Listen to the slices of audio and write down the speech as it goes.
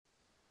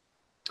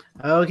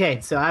Okay,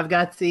 so I've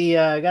got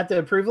the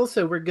approval,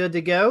 so we're good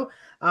to go.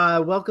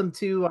 Welcome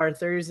to our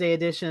Thursday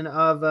edition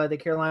of the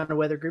Carolina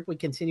Weather Group. We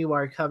continue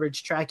our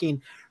coverage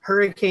tracking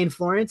Hurricane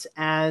Florence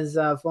as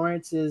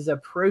Florence is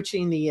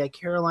approaching the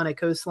Carolina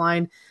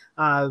coastline.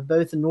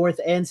 Both North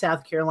and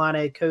South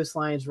Carolina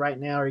coastlines right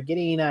now are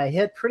getting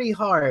hit pretty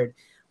hard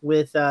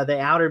with the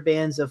outer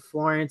bands of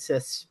Florence,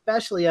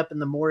 especially up in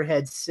the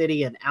Morehead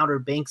City and Outer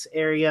Banks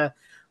area,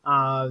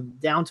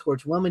 down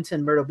towards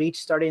Wilmington, Myrtle Beach,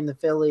 starting the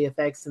Philly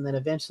effects, and then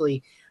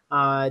eventually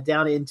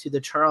down into the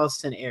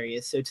Charleston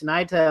area. So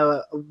tonight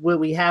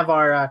we have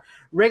our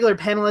regular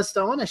panelists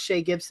on,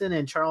 Shay Gibson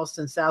in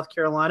Charleston, South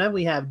Carolina.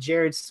 We have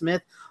Jared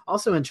Smith,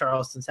 also in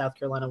Charleston, South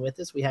Carolina, with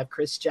us. We have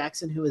Chris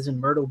Jackson, who is in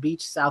Myrtle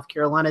Beach, South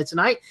Carolina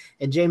tonight,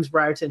 and James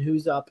Brierton,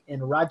 who's up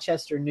in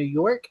Rochester, New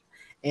York.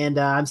 And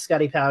I'm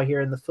Scotty Powell here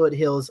in the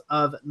foothills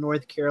of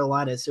North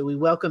Carolina. So we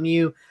welcome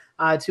you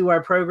to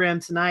our program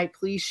tonight.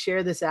 Please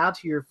share this out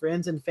to your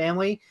friends and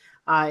family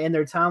in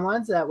their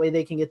timelines. That way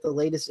they can get the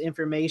latest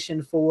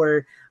information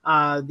for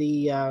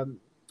the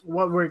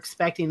what we're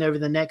expecting over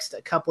the next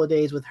couple of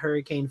days with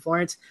Hurricane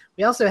Florence.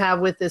 We also have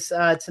with us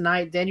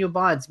tonight Daniel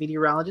Bonds,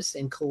 meteorologist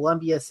in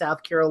Columbia,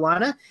 South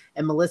Carolina,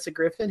 and Melissa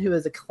Griffin, who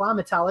is a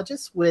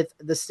climatologist with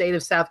the state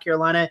of South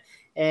Carolina.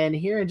 And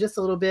here in just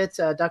a little bit,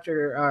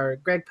 Dr.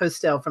 Greg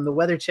Postel from the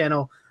Weather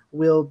Channel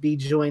will be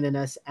joining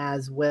us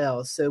as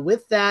well. So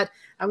with that,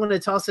 I'm going to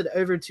toss it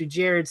over to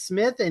Jared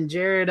Smith. And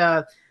Jared,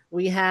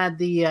 we had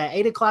the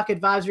 8 o'clock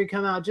advisory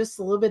come out just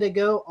a little bit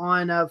ago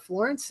on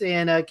Florence.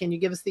 And can you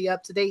give us the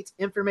up-to-date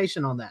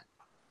information on that?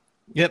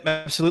 Yep,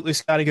 absolutely,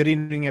 Scotty. Good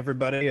evening,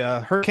 everybody.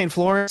 Hurricane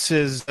Florence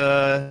is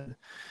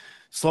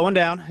slowing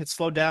down. It's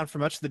slowed down for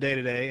much of the day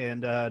today,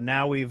 and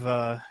now we've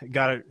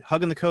got it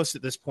hugging the coast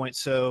at this point.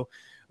 So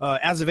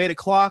as of 8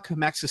 o'clock,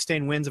 max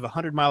sustained winds of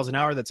 100 miles an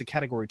hour. That's a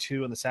Category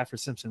 2 on the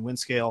Saffir-Simpson wind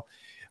scale.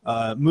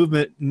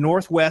 Movement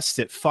northwest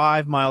at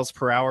 5 miles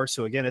per hour.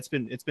 So again, it's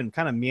been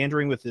kind of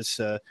meandering with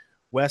this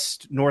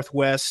west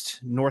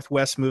northwest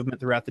movement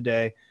throughout the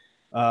day,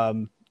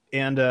 and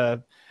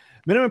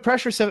minimum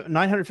pressure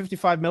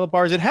 955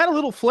 millibars. It had a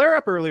little flare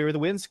up earlier. The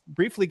winds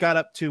briefly got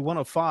up to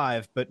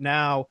 105, but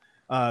now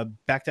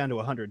back down to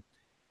 100.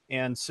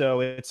 And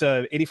so it's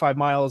 85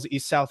 miles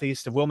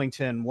east-southeast of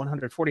Wilmington,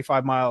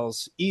 145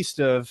 miles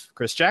east of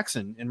Chris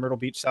Jackson in Myrtle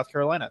Beach, South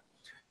Carolina.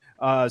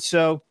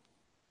 So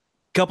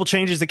a couple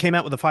changes that came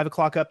out with the 5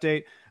 o'clock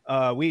update.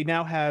 We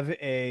now have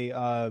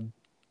a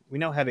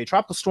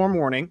tropical storm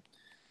warning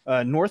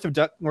north of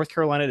North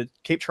Carolina to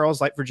Cape Charles,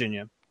 Light,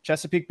 Virginia,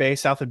 Chesapeake Bay,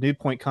 south of New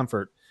Point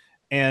Comfort,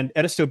 and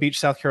Edisto Beach,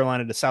 South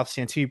Carolina to South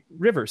Santee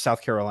River,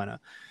 South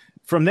Carolina.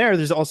 From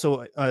there's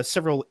also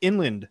several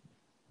inland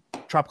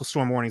tropical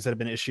storm warnings that have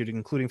been issued,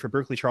 including for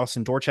Berkeley,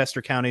 Charleston,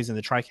 Dorchester counties in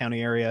the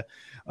Tri-County area,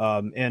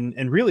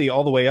 and really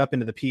all the way up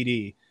into the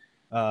PD.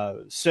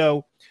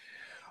 So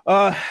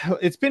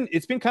it's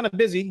been kind of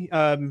busy,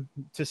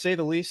 to say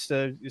the least.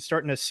 You're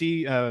starting to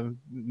see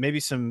maybe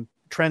some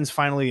trends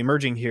finally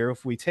emerging here.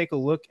 If we take a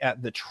look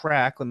at the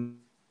track, let me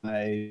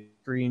my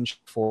screen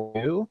for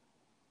you.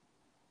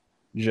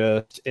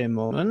 Just a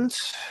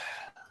moment.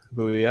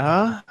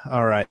 Booyah.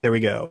 All right, there we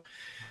go.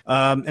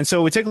 And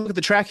so we take a look at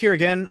the track here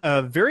again.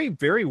 Very,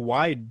 very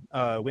wide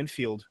wind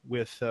field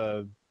with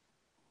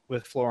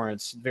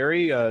Florence.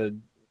 Very,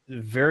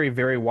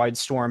 very wide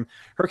storm.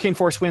 Hurricane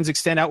force winds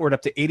extend outward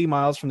up to 80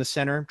 miles from the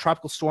center.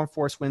 Tropical storm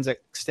force winds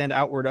extend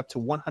outward up to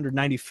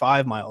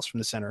 195 miles from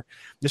the center.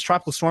 This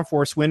tropical storm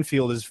force wind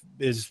field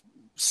is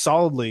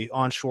solidly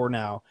onshore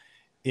now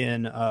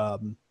in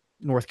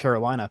North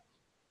Carolina.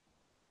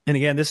 And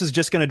again, this is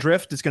just going to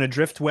drift. It's going to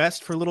drift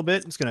west for a little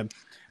bit.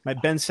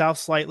 Might bend south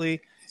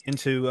slightly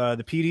into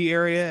the PD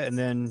area, and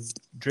then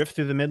drift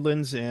through the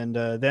Midlands, and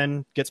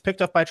then gets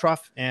picked up by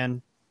trough,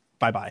 and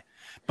bye-bye.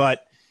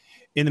 But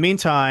in the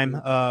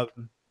meantime,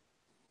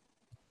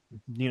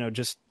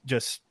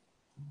 just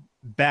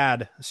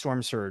bad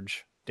storm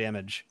surge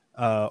damage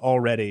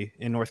already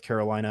in North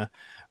Carolina,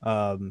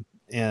 and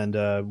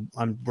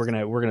we're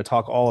gonna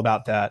talk all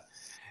about that,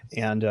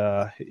 and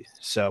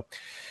so,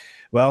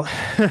 well,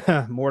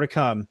 more to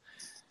come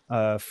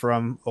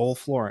from old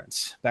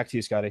Florence. Back to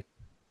you, Scotty.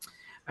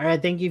 All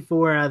right, thank you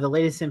for the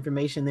latest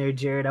information there,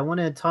 Jared. I want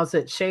to toss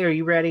it. Shay, are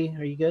you ready?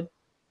 Are you good?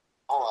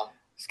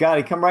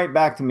 Scotty, come right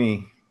back to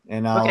me,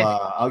 and Okay.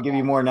 I'll give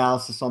you more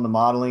analysis on the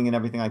modeling and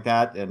everything like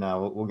that, and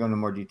we'll go into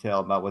more detail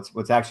about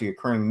what's actually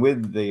occurring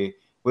with the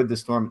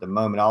storm at the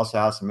moment. I also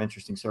have some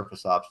interesting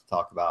surface ops to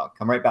talk about.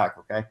 Come right back,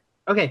 okay?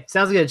 Okay,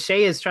 sounds good.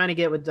 Shay is trying to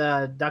get with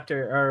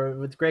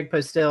with Greg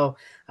Postel,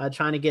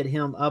 trying to get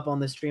him up on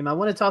the stream. I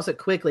want to toss it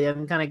quickly.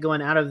 I'm kind of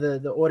going out of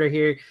the order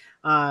here.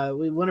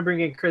 We want to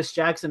bring in Chris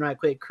Jackson right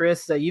quick.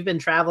 Chris, you've been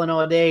traveling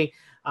all day.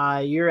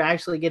 You're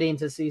actually getting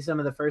to see some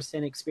of the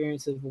firsthand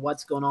experience of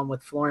what's going on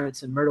with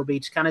Florence and Myrtle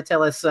Beach. Kind of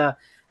tell us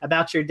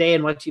about your day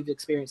and what you've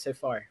experienced so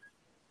far.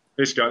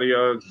 Hey, Scotty.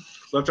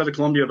 Left out of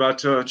Columbia about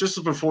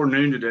just before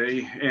noon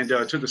today, and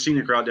took the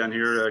scenic route down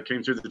here.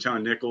 Came through the town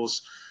of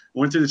Nichols.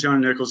 Went through the town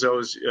of Nichols. That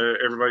was,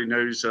 everybody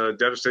knows,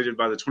 devastated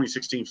by the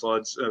 2016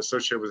 floods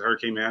associated with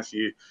Hurricane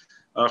Matthew.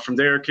 From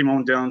there, came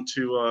on down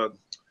to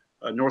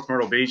North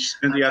Myrtle Beach,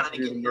 spent the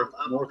afternoon in North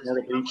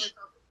Myrtle Beach,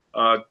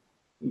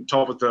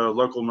 talked with the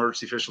local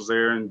emergency officials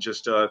there, and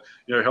just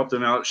helped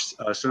them out,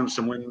 sent them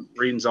some wind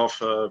readings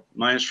off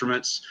my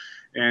instruments,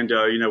 and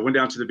went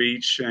down to the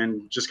beach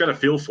and just got a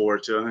feel for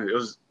it. It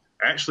was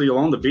actually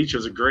along the beach. It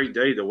was a great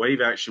day. The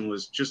wave action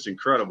was just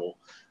incredible.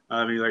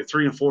 I mean, like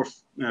 3 and 4,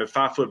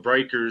 5 foot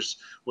breakers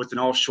with an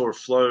offshore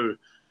flow.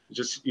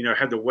 Just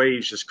had the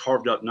waves just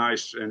carved up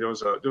nice, and there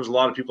was a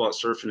lot of people out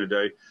surfing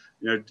today.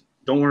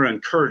 Don't want to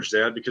encourage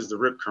that because of the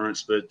rip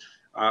currents, but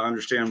I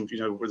understand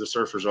where the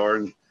surfers are,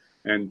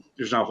 and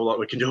there's not a whole lot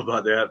we can do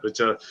about that. But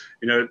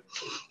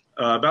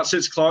about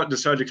 6 o'clock,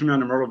 decided to come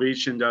down to Myrtle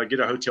Beach and get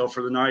a hotel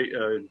for the night.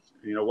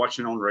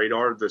 Watching on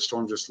radar, the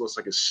storm just looks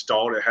like it's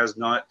stalled. It has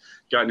not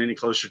gotten any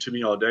closer to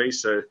me all day.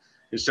 So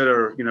instead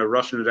of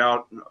roughing it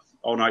out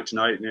all night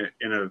tonight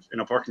in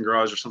a parking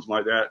garage or something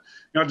like that,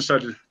 I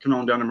decided to come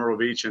on down to Myrtle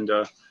Beach and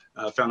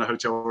found a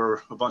hotel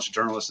where a bunch of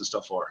journalists and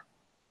stuff are.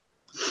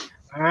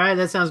 All right,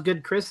 that sounds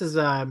good. Chris has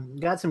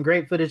got some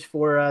great footage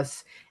for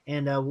us,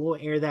 and we'll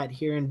air that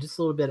here in just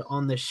a little bit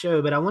on the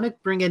show. But I want to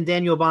bring in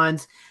Daniel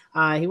Bonds.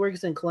 He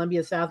works in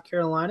Columbia, South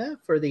Carolina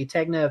for the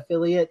Tegna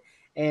affiliate,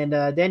 and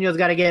Daniel's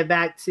got to get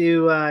back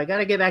to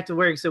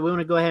work, so we want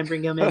to go ahead and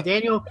bring him in.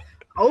 Daniel,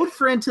 old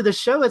friend to the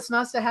show. It's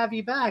nice to have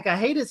you back. I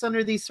hate it's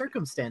under these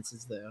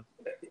circumstances, though.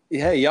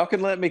 Yeah, y'all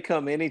can let me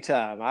come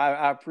anytime.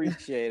 I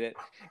appreciate it.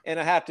 And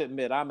I have to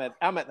admit, I'm at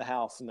the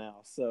house now,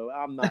 so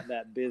I'm not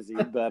that busy.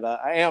 But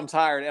I am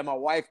tired, and my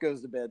wife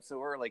goes to bed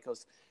so early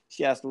because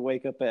she has to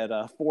wake up at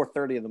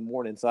 4:30 in the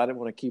morning. So I didn't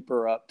want to keep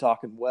her up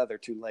talking weather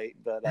too late.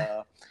 But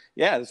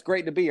yeah, it's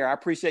great to be here. I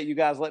appreciate you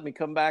guys letting me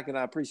come back, and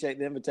I appreciate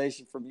the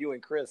invitation from you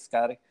and Chris,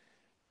 Scotty.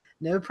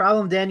 No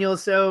problem, Daniel.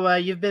 So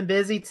you've been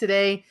busy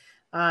today.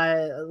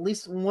 At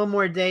least one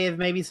more day of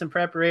maybe some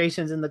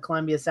preparations in the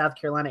Columbia, South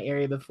Carolina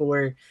area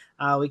before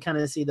we kind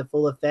of see the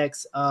full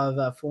effects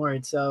of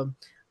Florence. So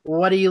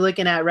what are you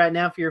looking at right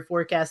now for your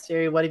forecast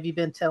area? What have you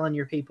been telling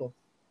your people?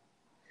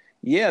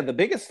 Yeah, the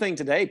biggest thing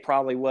today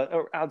probably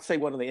I'd say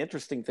one of the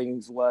interesting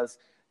things was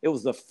it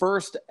was the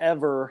first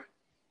ever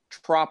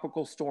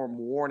tropical storm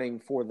warning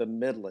for the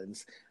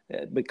Midlands,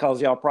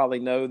 because y'all probably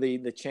know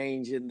the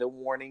change in the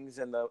warnings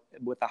and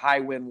with the high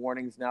wind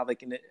warnings. Now they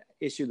can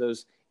issue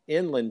those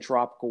inland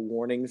tropical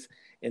warnings.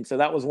 And so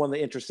that was one of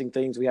the interesting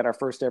things. We had our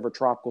first ever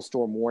tropical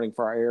storm warning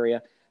for our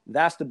area.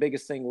 That's the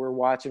biggest thing we're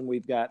watching.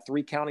 We've got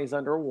 3 counties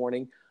under a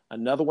warning,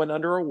 another one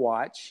under a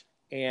watch.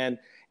 And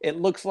it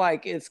looks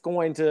like that's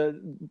going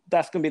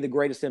to be the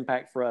greatest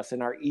impact for us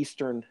in our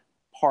eastern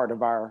part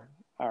of our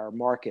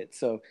market.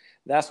 So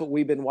that's what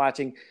we've been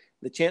watching.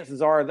 The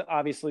chances are that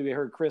obviously we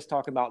heard Chris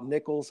talking about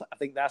Nichols. I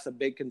think that's a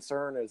big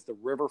concern, is the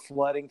river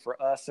flooding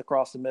for us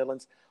across the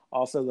Midlands.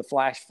 Also the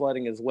flash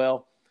flooding as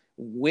well.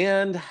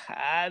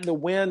 The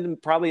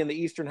wind probably in the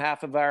eastern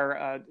half of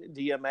our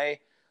DMA,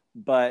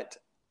 but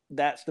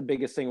that's the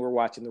biggest thing we're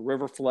watching, the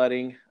river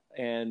flooding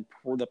and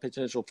for the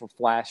potential for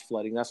flash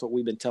flooding. That's what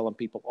we've been telling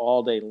people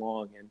all day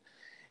long. And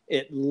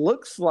it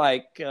looks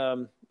like,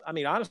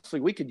 honestly,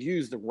 we could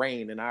use the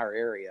rain in our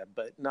area,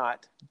 but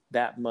not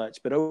that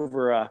much. But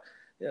over a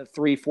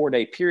 3-4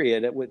 day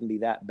period, it wouldn't be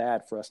that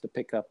bad for us to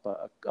pick up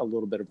a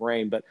little bit of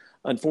rain. But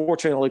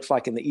unfortunately, it looks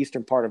like in the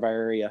eastern part of our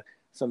area,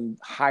 some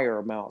higher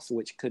amounts,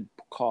 which could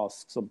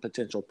cause some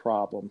potential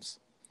problems.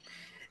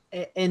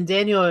 And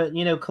Daniel,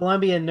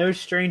 Columbia, no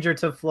stranger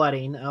to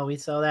flooding. We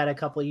saw that a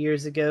couple of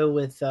years ago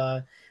with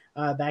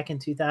back in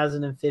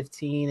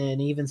 2015,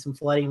 and even some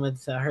flooding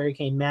with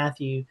Hurricane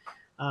Matthew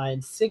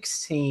in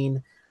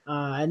 16.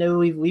 I know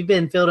we've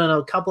been fielding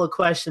a couple of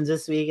questions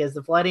this week. Is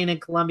the flooding in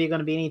Columbia going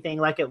to be anything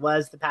like it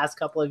was the past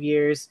couple of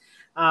years?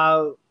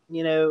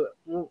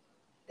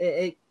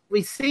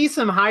 We see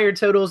some higher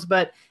totals,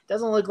 but it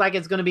doesn't look like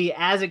it's going to be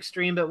as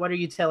extreme. But what are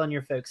you telling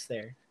your folks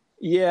there?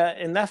 Yeah,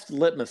 and that's the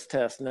litmus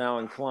test now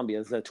in Columbia,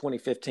 is the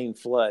 2015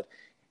 flood.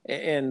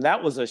 And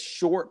that was a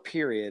short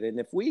period. And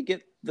if we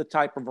get the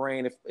type of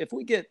rain, if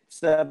we get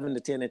 7 to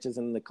 10 inches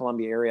in the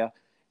Columbia area,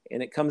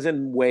 and it comes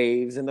in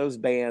waves and those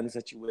bands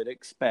that you would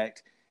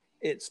expect,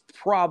 it's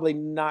probably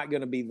not going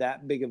to be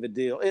that big of a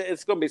deal.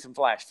 It's going to be some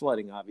flash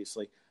flooding,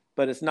 obviously,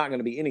 but it's not going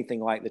to be anything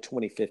like the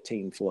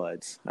 2015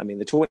 floods. I mean,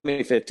 the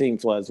 2015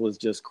 floods was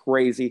just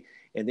crazy.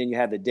 And then you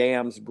had the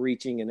dams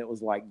breaching, and it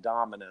was like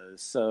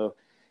dominoes. So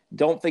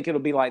don't think it'll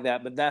be like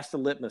that, but that's the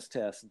litmus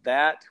test.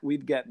 That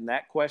we've gotten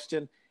that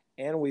question,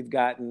 and we've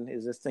gotten,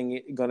 is this thing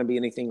going to be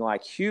anything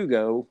like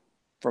Hugo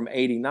from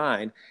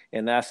 '89?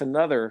 And that's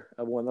another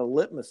one of the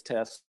litmus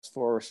tests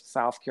for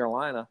South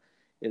Carolina,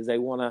 is they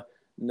want to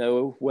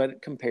know what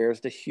it compares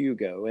to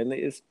Hugo. And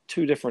it's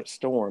 2 different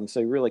storms, so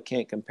you really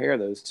can't compare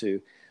those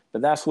two.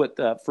 But that's what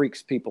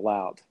freaks people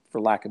out, for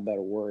lack of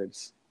better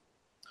words.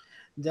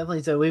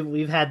 Definitely. So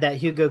we've had that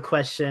Hugo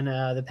question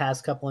the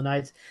past couple of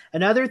nights.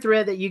 Another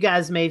threat that you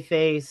guys may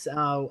face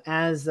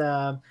as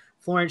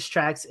Florence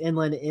tracks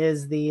inland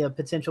is the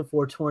potential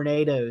for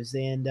tornadoes,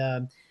 and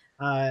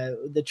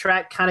the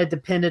track kind of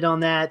depended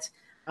on that.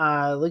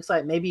 Looks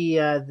like maybe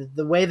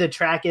the way the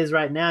track is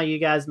right now, you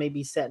guys may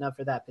be setting up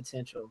for that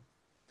potential.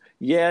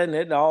 Yeah, and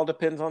it all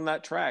depends on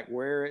that track.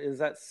 Where is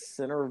that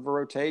center of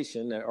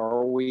rotation?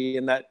 Are we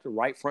in that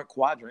right front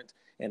quadrant?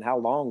 And how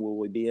long will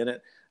we be in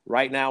it?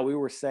 Right now, we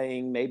were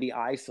saying maybe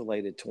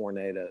isolated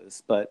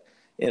tornadoes, but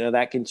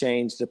that can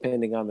change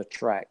depending on the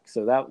track.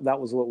 So that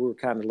was what we were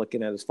kind of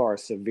looking at as far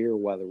as severe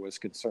weather was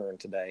concerned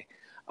today.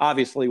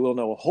 Obviously, we'll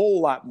know a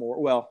whole lot more.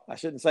 Well, I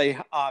shouldn't say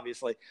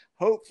obviously.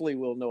 Hopefully,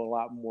 we'll know a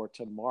lot more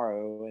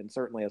tomorrow, and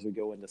certainly as we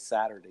go into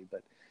Saturday.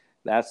 But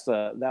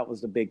that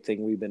was the big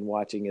thing we've been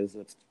watching is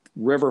the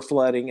river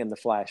flooding and the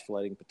flash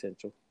flooding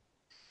potential.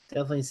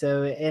 Definitely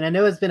so. And I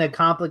know it's been a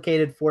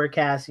complicated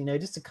forecast.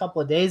 Just a couple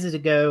of days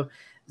ago,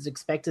 it was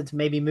expected to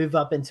maybe move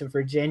up into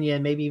Virginia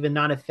and maybe even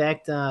not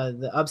affect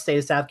the upstate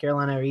of South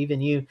Carolina or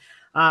even you.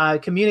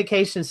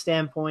 Communication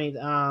standpoint,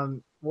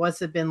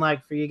 what's it been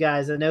like for you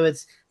guys? I know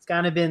it's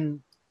kind of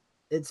been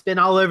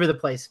all over the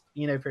place,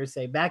 per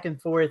se, back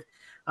and forth.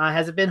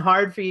 Has it been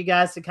hard for you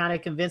guys to kind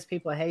of convince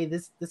people, hey,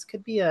 this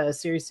could be a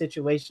serious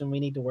situation we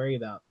need to worry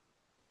about?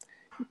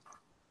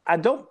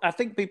 I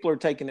think people are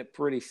taking it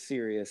pretty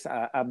serious.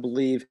 I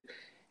believe,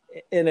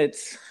 and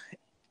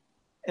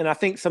I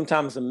think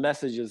sometimes the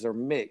messages are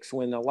mixed.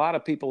 When a lot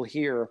of people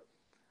hear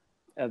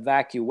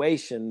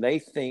evacuation, they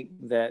think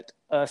that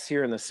us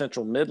here in the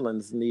Central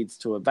Midlands they need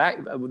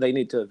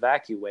to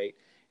evacuate.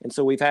 And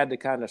so we've had to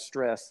kind of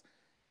stress,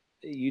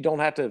 you don't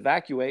have to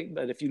evacuate,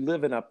 but if you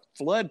live in a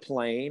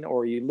floodplain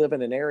or you live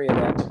in an area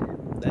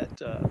that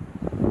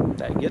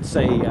gets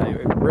a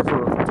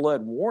river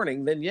flood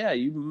warning, then yeah,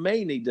 you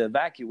may need to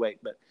evacuate.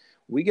 But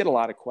we get a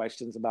lot of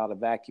questions about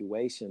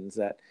evacuations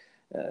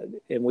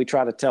and we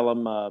try to tell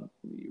them,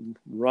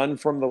 run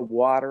from the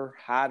water,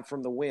 hide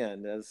from the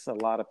wind, as a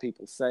lot of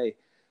people say.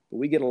 But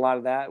we get a lot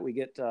of that. We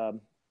get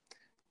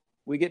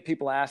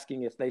people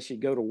asking if they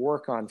should go to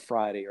work on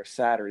Friday or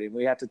Saturday. And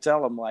we have to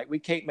tell them, we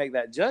can't make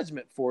that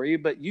judgment for you,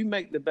 but you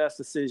make the best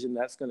decision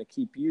that's going to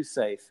keep you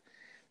safe.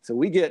 So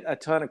we get a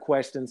ton of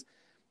questions.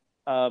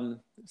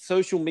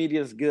 Social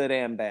media is good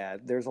and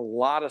bad. There's a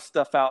lot of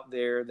stuff out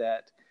there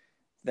that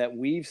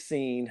we've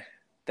seen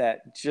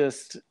that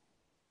just,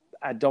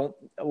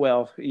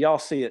 y'all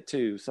see it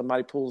too.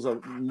 Somebody pulls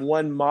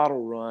one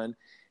model run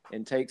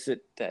and takes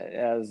it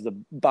as the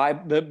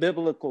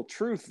biblical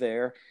truth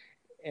there.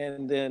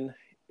 And then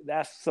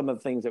that's some of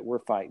the things that we're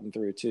fighting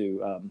through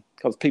too.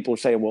 Because people are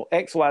saying, well,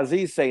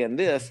 XYZ is saying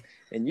this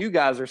and you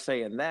guys are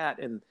saying that.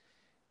 And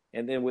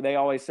then they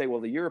always say,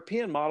 well, the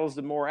European model is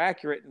the more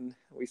accurate. And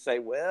we say,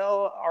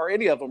 well, are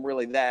any of them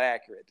really that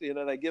accurate?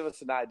 They give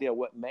us an idea of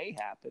what may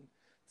happen.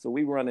 So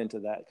we run into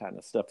that kind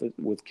of stuff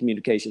with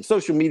communication.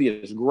 Social media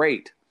is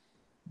great,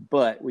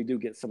 but we do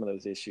get some of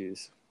those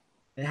issues.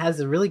 It has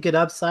a really good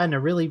upside and a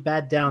really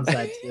bad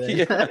downside to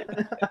it. Yeah.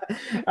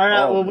 All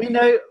right. Well, we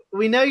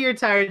know you're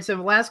tired. So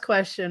last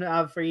question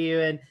for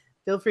you, and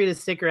feel free to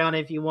stick around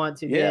if you want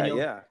to, Daniel.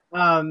 Yeah.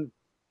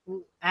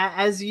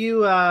 As you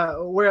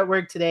were at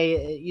work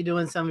today, you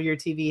doing some of your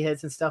TV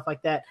hits and stuff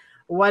like that.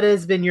 What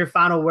has been your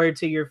final word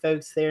to your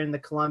folks there in the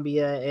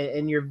Columbia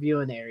and your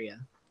viewing area?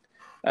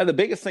 The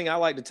biggest thing I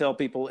like to tell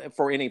people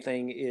for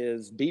anything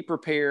is be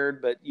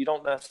prepared, but you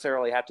don't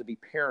necessarily have to be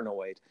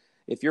paranoid.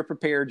 If you're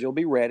prepared, you'll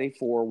be ready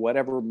for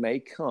whatever may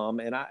come.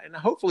 And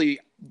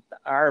hopefully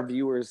our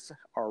viewers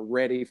are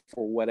ready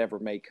for whatever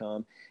may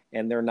come,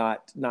 and they're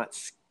not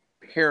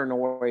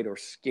paranoid or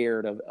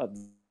scared of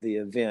the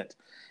event.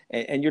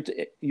 And you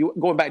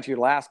going back to your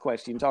last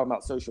question, talking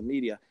about social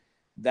media,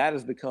 that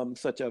has become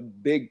such a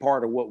big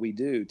part of what we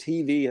do.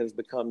 TV has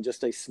become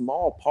just a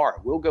small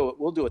part. We'll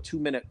do a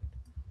 2-minute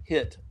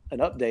hit, an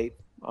update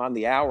on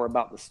the hour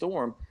about the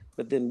storm,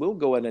 but then we'll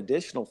go an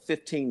additional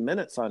 15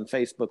 minutes on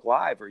Facebook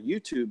Live or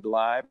YouTube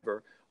Live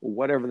or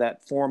whatever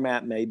that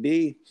format may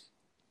be,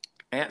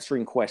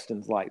 answering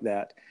questions like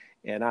that.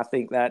 And I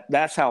think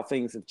that's how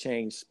things have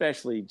changed,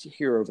 especially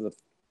here over the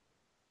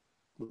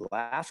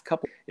last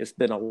couple. It's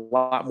been a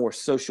lot more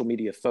social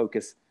media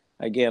focus.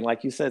 Again,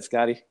 like you said,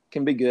 Scotty,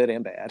 can be good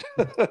and bad.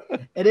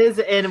 It is,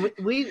 and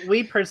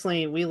we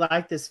personally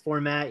like this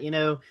format.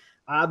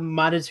 I'm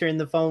monitoring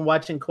the phone,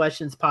 watching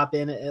questions pop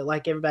in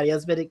like everybody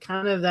else, but it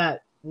kind of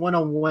that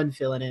one-on-one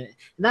feeling in it.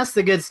 And that's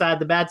the good side.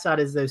 The bad side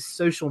is those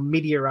social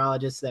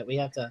meteorologists that we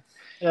have to,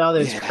 all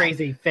those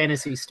crazy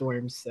fantasy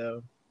storms.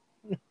 So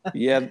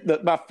yeah,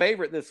 my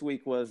favorite this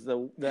week was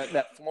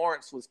that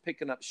Florence was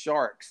picking up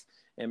sharks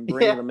and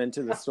bringing them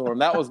into the storm.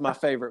 That was my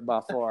favorite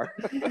by far.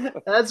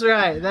 That's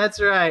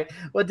right.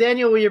 Well,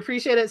 Daniel, we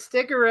appreciate it.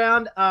 Stick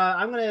around.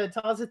 I'm going to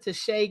toss it to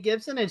Shay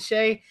Gibson. And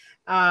Shay,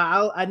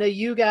 I know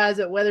you guys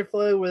at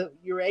Weatherflow,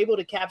 you were able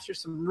to capture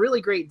some really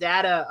great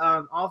data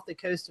off the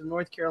coast of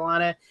North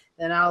Carolina.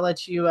 And I'll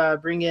let you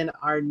bring in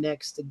our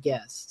next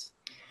guest.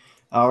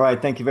 All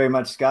right. Thank you very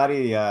much,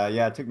 Scotty.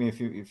 It took me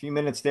a few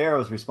minutes there. I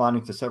was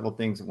responding to several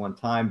things at one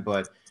time,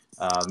 but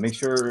make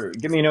sure,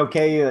 give me an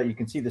okay. You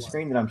can see the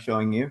screen that I'm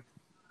showing you.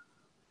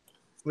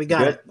 We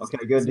got it.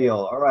 Okay, good deal.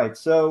 All right.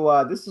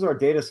 So this is our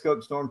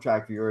Datascope Storm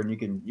Track Viewer, and you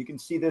can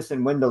see this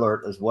in Wind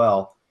Alert as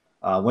well.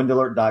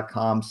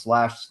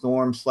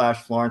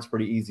 Windalert.com/storm/Florence,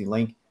 pretty easy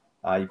link.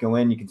 You go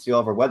in, you can see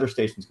all of our weather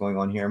stations going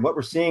on here. And what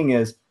we're seeing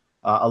is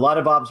A lot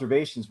of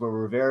observations where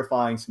we're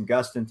verifying some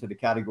gust into the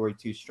Category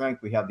 2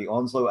 strength. We have the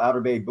Onslow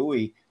Outer Bay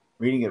buoy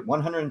reading at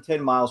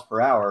 110 miles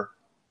per hour.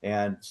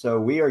 And so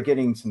we are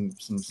getting some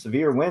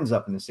severe winds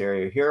up in this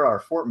area. Here, our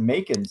Fort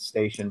Macon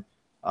station,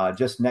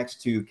 just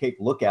next to Cape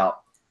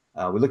Lookout.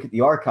 We look at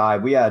the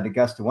archive. We had a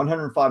gust to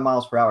 105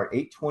 miles per hour at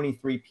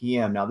 8:23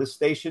 p.m. Now, this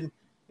station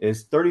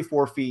is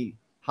 34 feet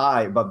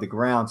high above the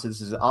ground. So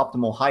this is an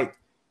optimal height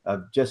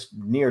of just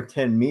near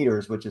 10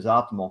 meters, which is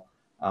optimal.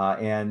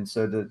 And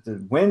so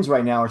the winds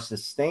right now are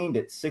sustained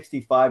at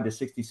 65 to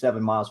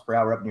 67 miles per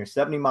hour, up near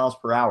 70 miles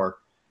per hour.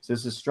 So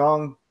this is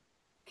strong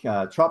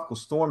tropical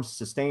storm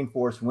sustained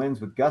force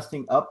winds with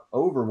gusting up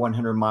over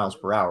 100 miles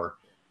per hour.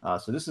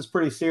 So this is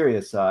pretty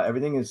serious.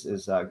 Everything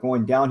is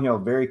going downhill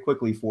very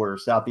quickly for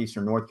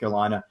southeastern North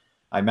Carolina.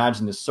 I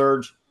imagine the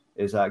surge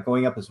is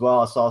going up as well.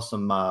 I saw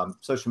some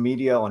social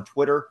media on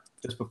Twitter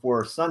just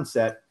before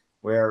sunset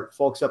where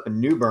folks up in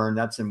New Bern,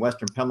 that's in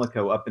western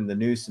Pimlico, up in the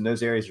Neuse, and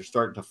those areas are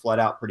starting to flood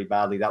out pretty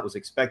badly. That was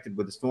expected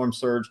with a storm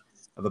surge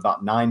of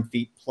about 9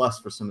 feet plus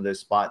for some of those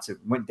spots. It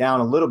went down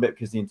a little bit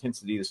because the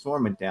intensity of the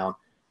storm went down.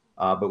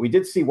 But we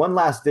did see one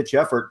last ditch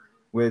effort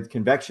with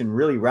convection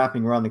really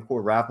wrapping around the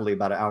core rapidly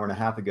about an hour and a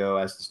half ago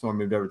as the storm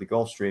moved over the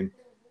Gulf Stream.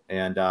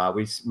 And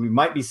we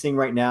might be seeing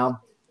right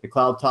now the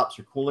cloud tops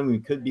are cooling. We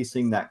could be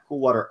seeing that cool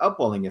water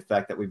upwelling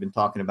effect that we've been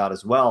talking about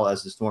as well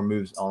as the storm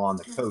moves along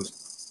the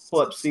coast. Pull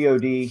up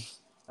COD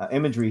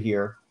imagery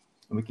here,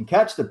 and we can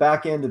catch the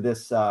back end of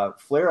this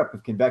flare-up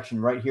of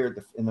convection right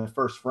here in the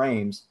first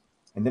frames.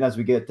 And then as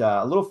we get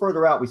a little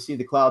further out, we see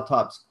the cloud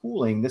tops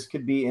cooling. This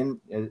could be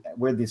in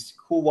where this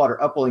cool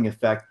water upwelling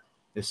effect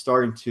is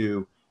starting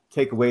to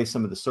take away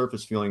some of the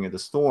surface fueling of the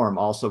storm.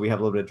 Also, we have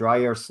a little bit of dry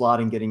air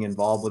slotting getting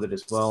involved with it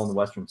as well on the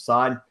western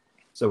side.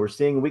 So we're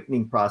seeing a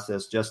weakening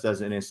process, just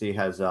as NSC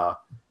has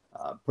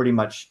pretty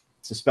much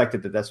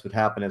suspected that that's what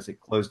happened as it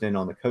closed in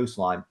on the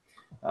coastline.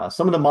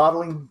 Some of the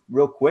modeling,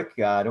 real quick,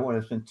 I don't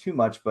want to spend too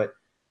much, but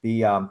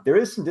there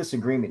is some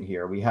disagreement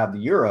here. We have the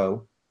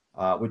Euro,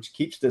 which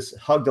keeps this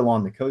hugged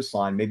along the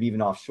coastline, maybe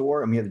even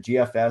offshore, and we have the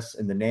GFS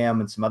and the NAM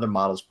and some other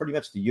models, pretty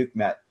much the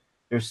UCMET.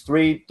 There's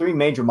three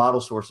major model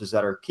sources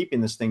that are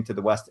keeping this thing to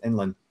the west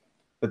inland,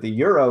 but the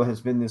Euro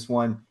has been this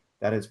one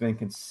that has been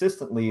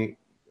consistently,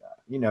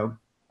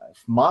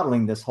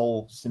 modeling this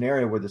whole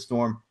scenario where the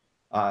storm,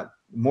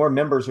 more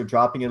members are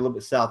dropping it a little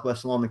bit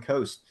southwest along the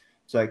coast.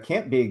 So it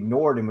can't be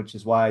ignored, and which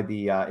is why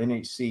the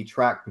NHC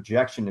track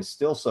projection is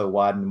still so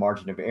wide, and the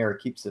margin of error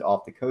keeps it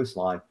off the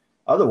coastline.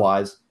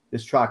 Otherwise,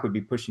 this track would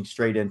be pushing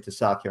straight into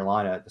South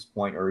Carolina at this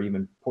point, or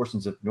even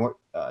portions of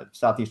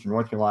southeastern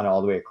North Carolina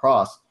all the way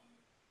across.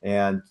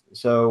 And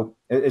so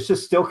it's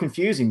just still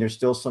confusing. There's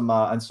still some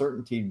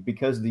uncertainty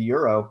because of the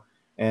Euro.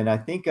 And I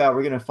think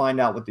we're going to find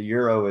out what the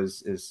Euro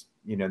is,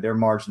 their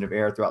margin of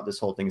error throughout this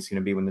whole thing is going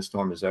to be when the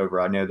storm is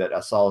over. I know that I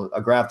saw a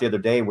graph the other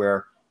day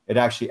where it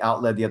actually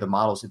outled the other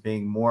models as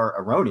being more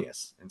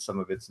erroneous in some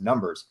of its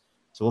numbers.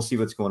 So we'll see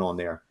what's going on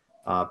there.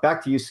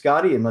 Back to you,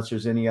 Scotty, unless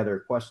there's any other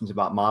questions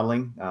about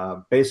modeling.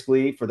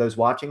 Basically, for those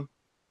watching,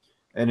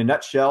 in a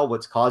nutshell,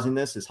 what's causing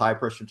this is high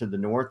pressure to the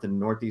north and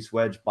northeast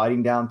wedge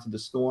biting down to the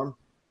storm.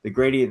 The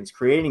gradient is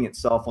creating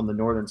itself on the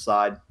northern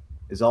side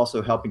is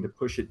also helping to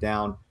push it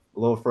down a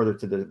little further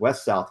to the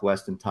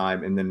west-southwest in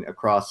time, and then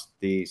across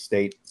the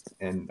state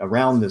and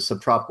around the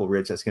subtropical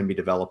ridge that's going to be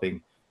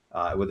developing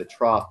with a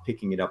trough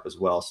picking it up as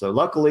well. So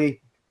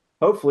luckily,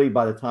 hopefully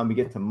by the time we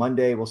get to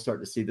Monday, we'll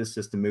start to see this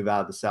system move out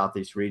of the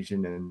southeast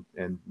region,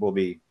 and we'll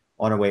be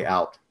on our way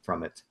out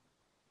from it.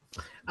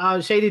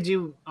 Shay, did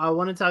you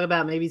want to talk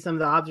about maybe some of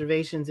the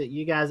observations that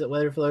you guys at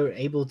Weatherflow were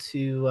able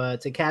to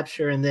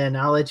capture, and then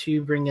I'll let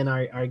you bring in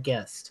our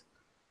guest.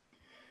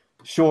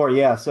 Sure.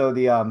 Yeah. So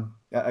the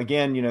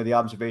again, the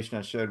observation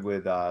I showed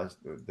with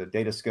the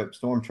Datascope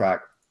Storm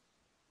Track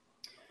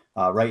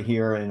right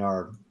here in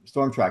our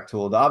Storm Track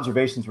tool, the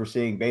observations we're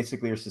seeing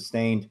basically are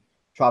sustained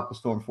tropical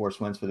storm force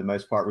winds for the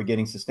most part. We're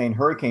getting sustained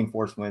hurricane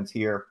force winds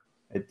here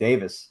at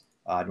Davis,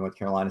 North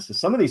Carolina. So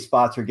some of these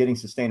spots are getting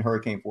sustained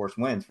hurricane force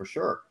winds for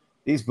sure.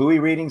 These buoy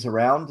readings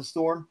around the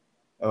storm,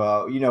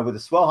 with the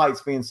swell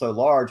heights being so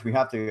large, we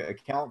have to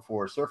account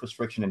for surface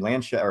friction and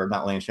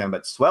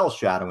but swell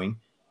shadowing.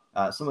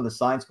 Some of the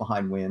science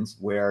behind winds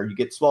where you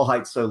get swell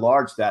heights so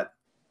large that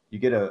you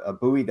get a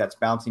buoy that's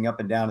bouncing up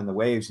and down in the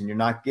waves and you're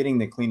not getting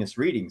the cleanest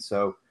readings.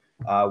 So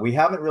we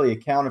haven't really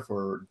accounted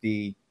for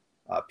the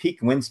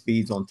peak wind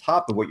speeds on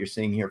top of what you're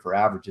seeing here for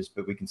averages,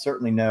 but we can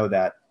certainly know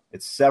that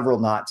it's several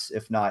knots,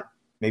 if not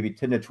maybe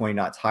 10 to 20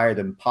 knots higher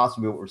than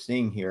possibly what we're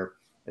seeing here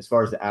as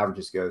far as the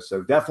averages go.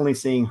 So definitely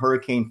seeing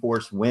hurricane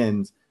force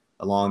winds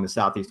along the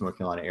southeast North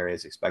Carolina area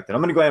is expected.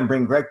 I'm going to go ahead and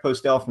bring Greg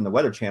Postel from the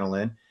Weather Channel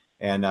in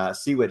and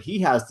see what he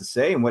has to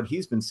say and what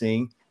he's been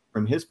seeing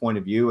from his point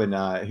of view, and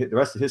the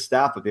rest of his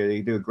staff up there.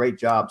 They do a great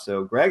job.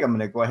 So Greg, I'm going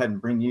to go ahead and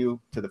bring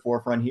you to the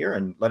forefront here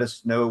and let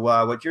us know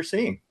what you're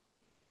seeing.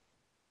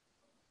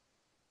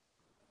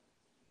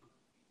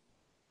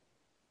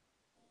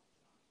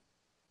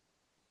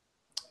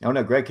 Oh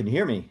no, Greg, can you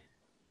hear me?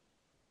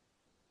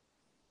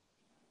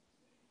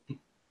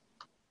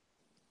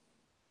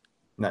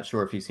 Not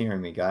sure if he's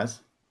hearing me, guys.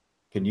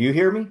 Can you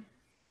hear me?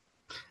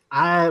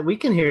 We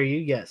can hear you.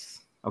 Yes.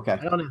 Okay. I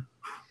don't know.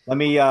 Let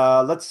me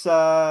let's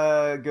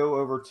go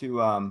over to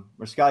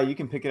or Sky, you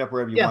can pick it up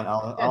wherever you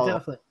want.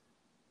 Definitely.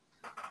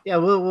 Yeah,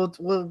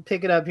 we'll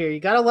pick it up here. You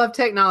gotta love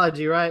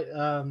technology, right?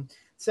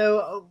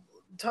 So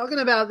talking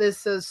about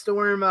this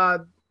storm,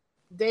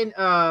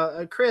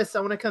 Chris, I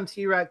want to come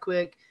to you right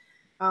quick.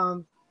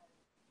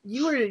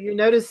 You're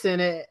noticing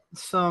it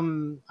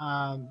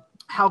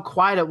how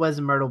quiet it was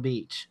in Myrtle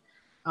Beach.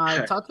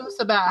 Talk to us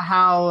about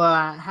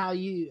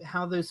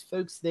how those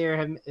folks there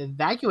have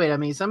evacuated. I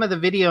mean, some of the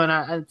video, and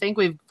I think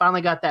we've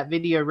finally got that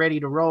video ready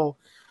to roll.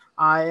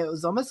 It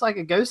was almost like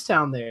a ghost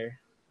town there.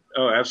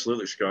 Oh,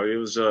 absolutely, Scott. It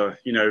was,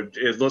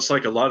 it looks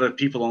like a lot of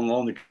people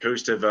along the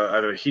coast have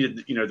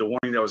heeded, the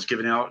warning that was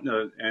given out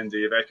and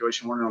the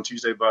evacuation warning on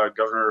Tuesday by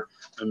Governor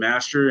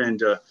Master.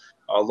 And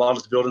a lot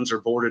of the buildings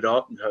are boarded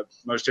up.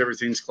 Most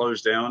everything's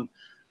closed down.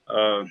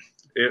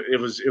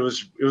 It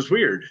was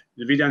weird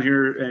to be down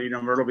here,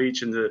 Myrtle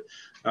Beach in the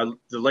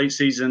late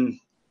season,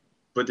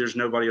 but there's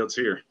nobody else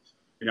here.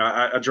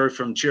 I drove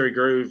from Cherry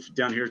Grove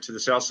down here to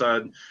the south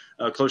side,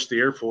 close to the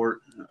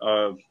airport,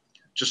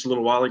 just a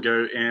little while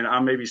ago, and I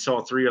maybe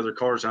saw 3 other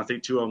cars, and I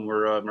think 2 of them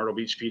were Myrtle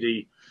Beach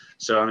PD.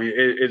 So, I mean,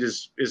 it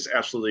is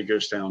absolutely a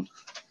ghost town.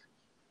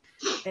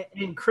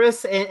 And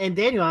Chris and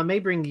Daniel, I may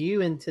bring you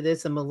into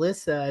this, and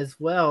Melissa as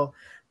well.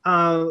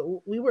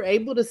 We were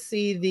able to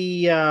see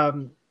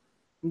the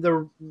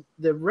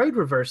road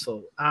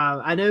reversal.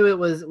 I know it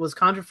was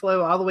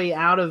contraflow all the way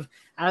out of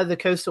the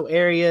coastal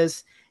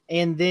areas,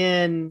 and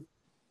then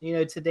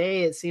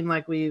today it seemed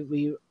like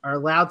we are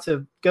allowed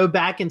to go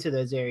back into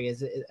those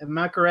areas. Am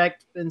I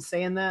correct in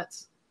saying that?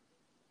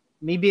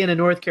 Me being in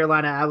North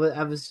Carolina,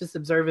 I was just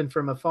observing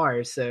from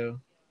afar.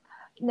 So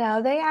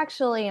no, they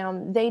actually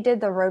they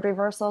did the road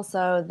reversal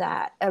so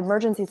that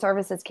emergency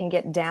services can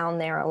get down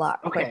there a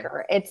lot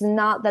quicker. Okay. It's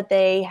not that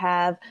they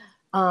have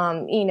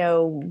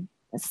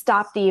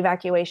stopped the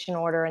evacuation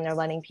order and they're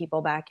letting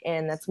people back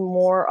in. That's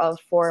more of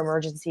for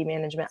emergency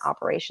management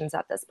operations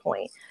at this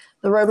point.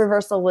 The road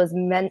reversal was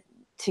meant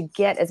to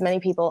get as many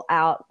people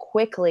out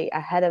quickly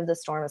ahead of the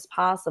storm as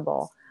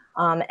possible.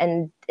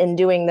 And in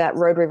doing that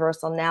road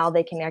reversal, now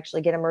they can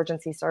actually get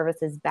emergency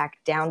services back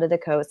down to the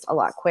coast a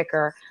lot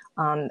quicker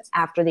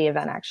after the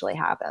event actually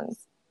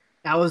happens.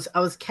 I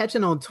was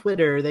catching on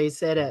Twitter. They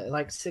said at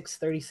like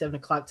 6:30, 7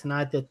 o'clock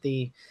tonight that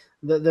the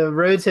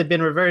roads had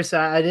been reversed.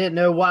 I didn't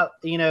know what,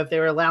 if they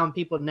were allowing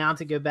people now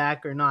to go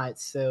back or not.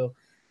 So,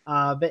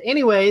 but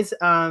anyways,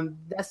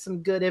 that's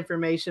some good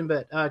information.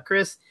 But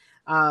Chris,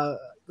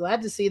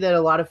 glad to see that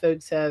a lot of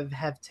folks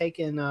have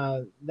taken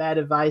that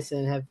advice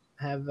and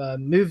have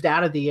moved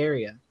out of the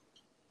area.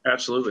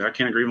 Absolutely. I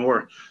can't agree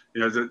more.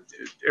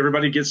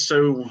 Everybody gets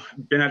so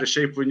bent out of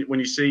shape when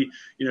you see,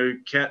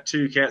 Cat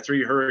 2, Cat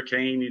 3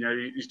 hurricane,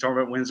 you're talking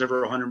about winds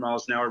over 100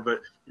 miles an hour, but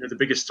the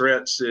biggest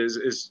threats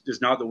is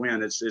not the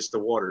wind. It's the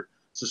water.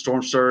 It's the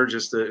storm surge.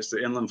 It's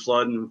the inland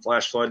flood and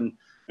flash flooding.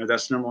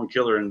 That's the number one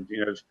killer. And,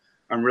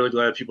 I'm really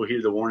glad people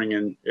heeded the warning,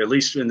 and at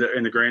least in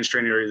the Grand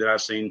Strand area that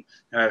I've seen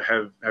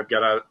have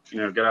got out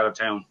of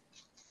town.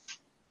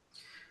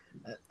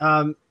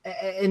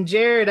 And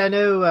Jared, I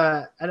know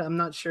I'm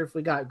not sure if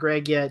we got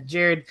Greg yet.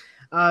 Jared,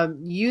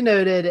 you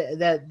noted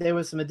that there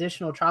was some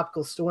additional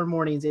tropical storm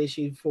warnings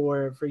issued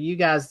for you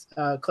guys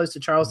close to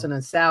Charleston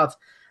and south.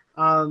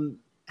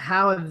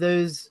 How have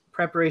those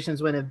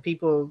preparations went? Have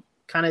people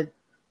kind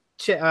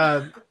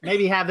of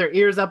maybe have their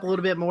ears up a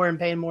little bit more and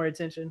paying more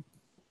attention?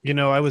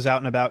 I was out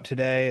and about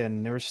today,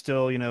 and there was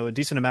still, a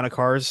decent amount of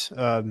cars.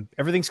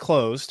 Everything's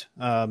closed.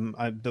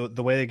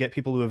 The way they get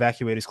people to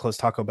evacuate is close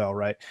Taco Bell,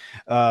 right?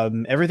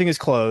 Everything is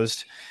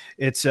closed.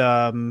 It's,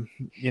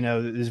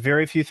 there's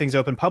very few things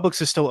open.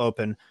 Publix is still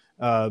open,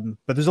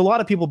 but there's a lot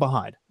of people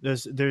behind.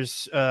 There's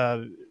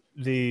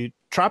the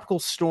tropical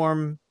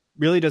storm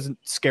really doesn't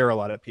scare a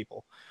lot of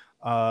people.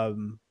 I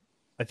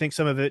think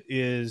some of it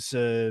is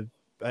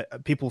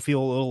people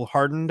feel a little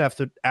hardened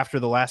after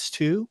the last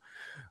 2.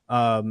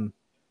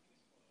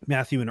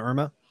 Matthew and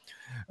Irma.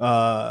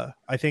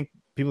 I think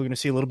people are going to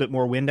see a little bit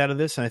more wind out of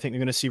this, and I think they're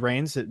going to see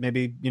rains that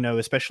maybe,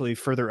 especially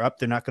further up,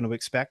 they're not going to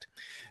expect.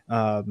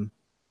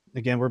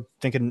 Again, we're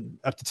thinking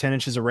up to 10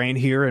 inches of rain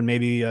here and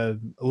maybe a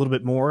little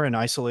bit more in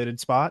isolated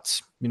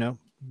spots. You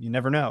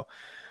never know.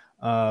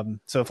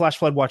 So flash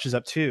flood watch is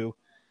up too.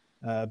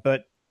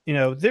 But,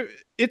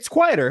 it's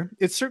quieter.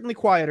 It's certainly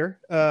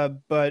quieter.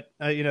 But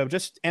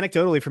just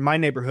anecdotally from my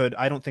neighborhood,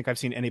 I don't think I've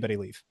seen anybody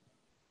leave.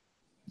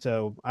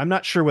 So I'm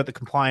not sure what the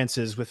compliance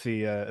is with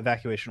the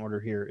evacuation order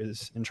here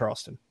is in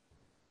Charleston.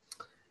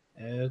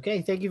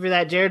 Okay, thank you for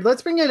that, Jared.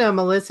 Let's bring in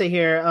Melissa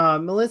here.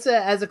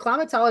 Melissa, as a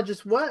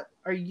climatologist, what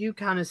are you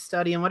kind of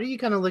studying? What are you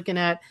kind of looking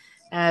at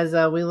as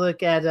we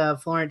look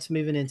at Florence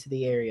moving into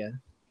the area?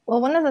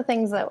 Well, one of the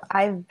things that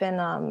I've been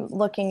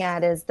looking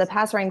at is the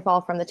past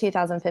rainfall from the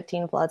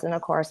 2015 floods and,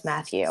 of course,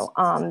 Matthew.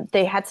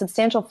 They had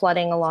substantial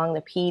flooding along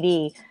the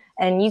PD.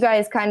 And you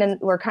guys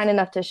were kind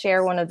enough to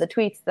share one of the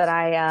tweets that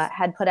I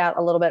had put out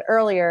a little bit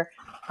earlier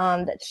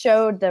that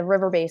showed the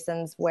river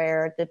basins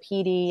where the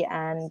PD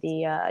and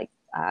the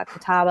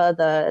Catawba,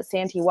 the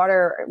Santee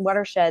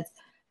watersheds,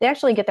 they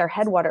actually get their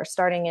headwaters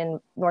starting in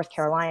North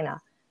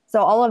Carolina. So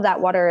all of that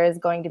water is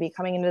going to be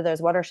coming into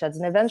those watersheds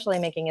and eventually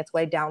making its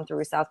way down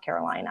through South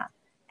Carolina.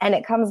 And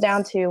it comes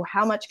down to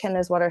how much can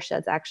those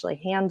watersheds actually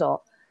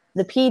handle.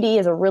 The PD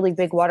is a really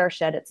big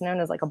watershed. It's known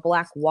as like a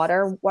black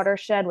water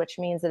watershed, which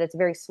means that it's a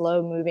very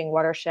slow moving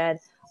watershed.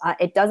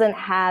 It doesn't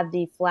have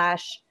the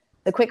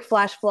quick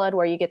flash flood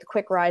where you get the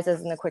quick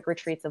rises and the quick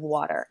retreats of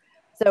water.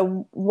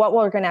 So what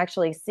we're going to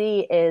actually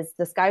see is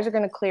the skies are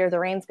going to clear, the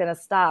rain's going to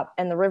stop,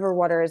 and the river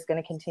water is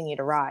going to continue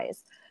to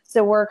rise.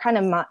 So we're kind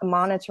of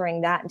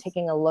monitoring that and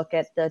taking a look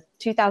at the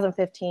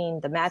 2015,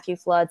 the Matthew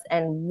floods,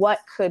 and what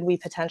could we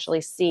potentially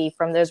see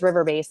from those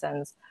river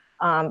basins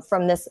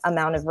from this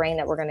amount of rain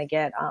that we're going to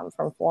get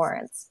from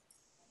Florence.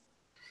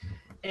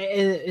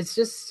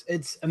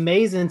 It's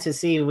amazing to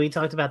see. We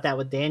talked about that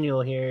with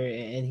Daniel here,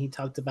 and he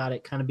talked about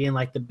it kind of being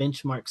like the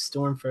benchmark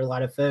storm for a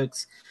lot of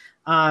folks.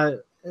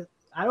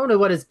 I don't know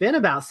what it's been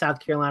about South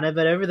Carolina,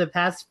 but over the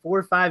past 4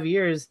 or 5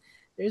 years,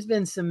 there's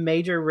been some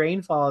major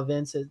rainfall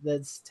events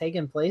that's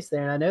taken place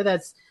there. And I know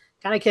that's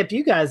kind of kept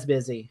you guys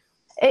busy.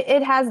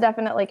 It has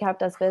definitely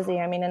kept us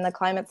busy. I mean, in the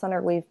Climate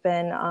Center, we've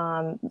been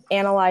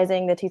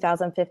analyzing the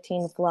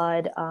 2015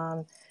 flood,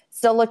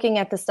 still looking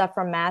at the stuff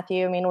from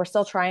Matthew. I mean, we're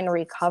still trying to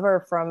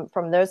recover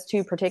from those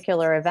two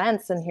particular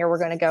events. And here we're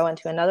going to go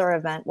into another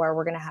event where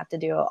we're going to have to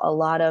do a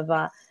lot of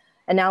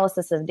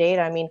analysis of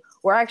data. I mean,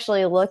 we're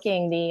actually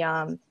looking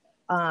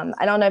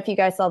I don't know if you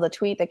guys saw the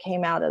tweet that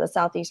came out of the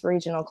Southeast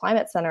Regional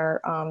Climate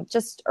Center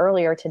just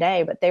earlier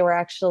today, but they were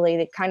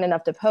actually kind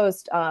enough to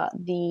post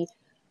the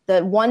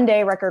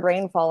one-day record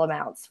rainfall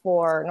amounts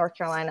for North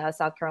Carolina,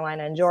 South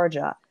Carolina, and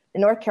Georgia.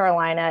 In North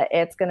Carolina,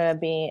 it's going to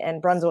be in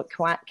Brunswick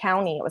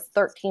County. It was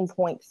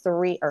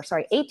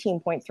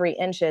 18.3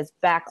 inches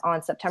back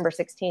on September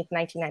 16th,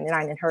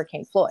 1999 in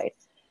Hurricane Floyd.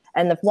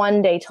 And the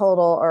one-day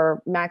total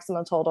or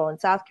maximum total in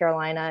South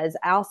Carolina is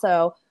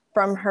also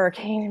from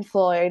Hurricane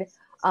Floyd.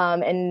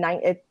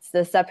 It's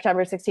the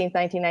September 16th,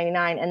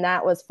 1999, and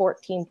that was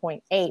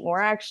 14.8. And we're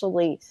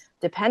actually,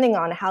 depending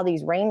on how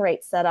these rain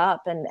rates set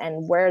up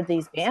and where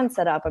these bands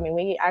set up, I mean,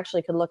 we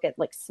actually could look at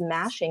like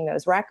smashing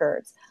those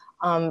records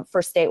for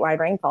statewide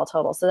rainfall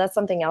total. So that's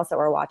something else that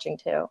we're watching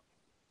too.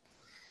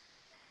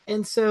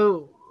 And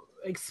so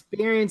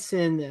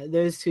experiencing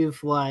those two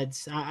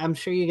floods, I'm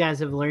sure you guys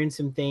have learned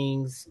some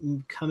things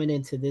coming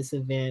into this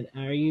event.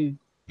 Are you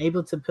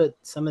able to put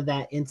some of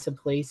that into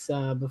place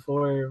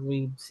before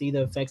we see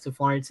the effects of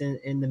Florence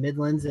in the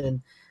Midlands?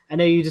 And I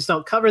know you just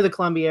don't cover the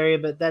Columbia area,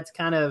 but that's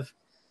kind of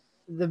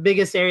the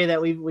biggest area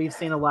that we've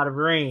seen a lot of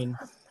rain.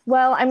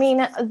 Well, I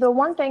mean, the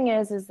one thing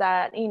is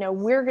that, you know,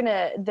 we're going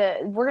to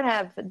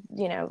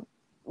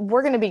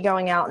be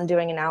going out and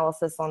doing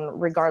analysis on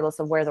regardless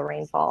of where the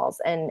rain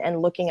falls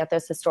and looking at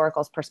those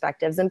historical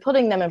perspectives and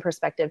putting them in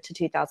perspective to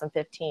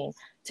 2015,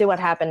 to what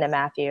happened to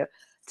Matthew,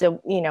 to,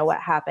 you know, what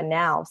happened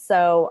now.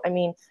 So, I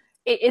mean,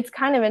 it's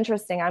kind of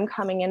interesting. I'm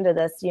coming into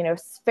this, you know,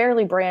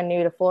 fairly brand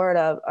new to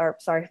Florida,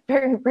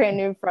 very brand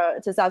new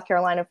to South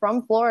Carolina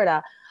from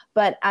Florida.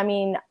 But I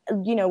mean,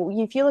 you know,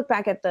 if you look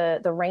back at the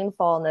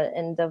rainfall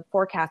and the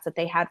forecast that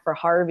they had for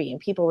Harvey,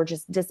 and people were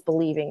just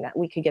disbelieving that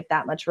we could get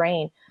that much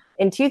rain.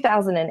 In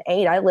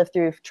 2008, I lived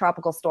through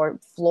Tropical Storm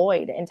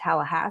Floyd in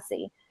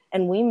Tallahassee,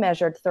 and we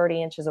measured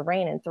 30 inches of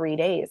rain in 3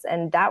 days.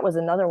 And that was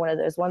another one of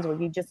those ones where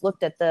you just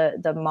looked at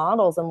the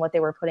models and what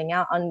they were putting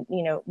out on,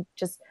 you know,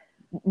 just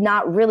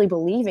not really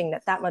believing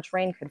that much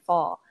rain could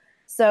fall.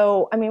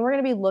 So, I mean, we're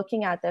going to be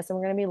looking at this, and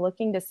we're going to be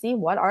looking to see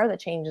what are the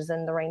changes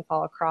in the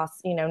rainfall across,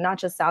 you know, not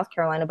just South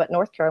Carolina, but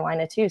North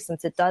Carolina too,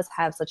 since it does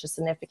have such a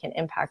significant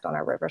impact on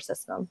our river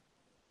system.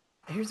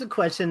 Here's a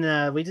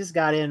question we just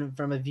got in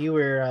from a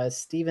viewer.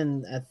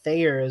 Stephen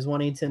Thayer is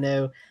wanting to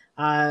know,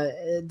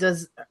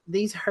 does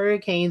these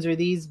hurricanes or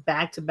these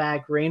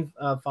back-to-back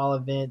rainfall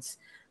events,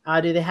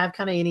 do they have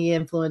kind of any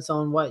influence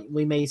on what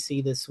we may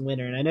see this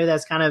winter? And I know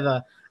that's kind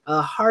of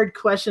a hard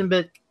question,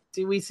 but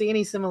do we see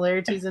any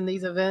similarities in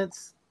these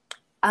events?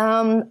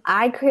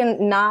 I could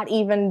not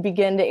even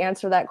begin to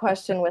answer that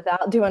question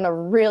without doing a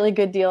really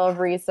good deal of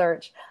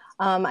research.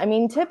 I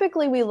mean,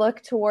 typically we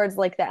look towards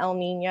like the El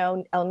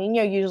Nino. El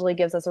Nino usually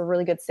gives us a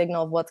really good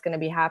signal of what's going to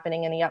be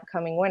happening in the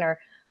upcoming winter.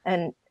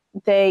 And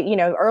they, you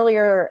know,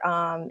 earlier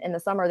in the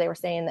summer, they were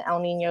saying the El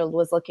Nino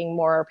was looking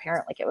more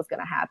apparent, like it was going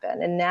to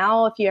happen. And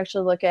now if you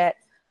actually look at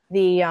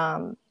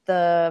the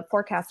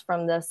forecast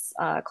from this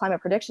Climate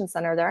Prediction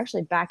Center, they're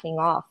actually backing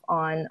off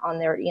on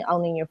their El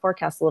Nino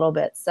forecast a little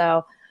bit.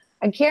 So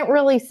I can't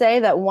really say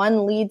that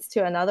one leads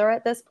to another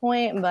at this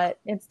point, but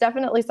it's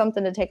definitely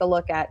something to take a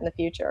look at in the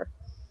future.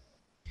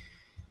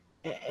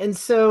 And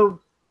so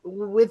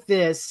with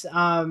this,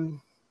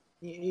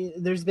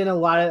 there's been a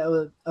lot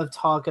of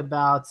talk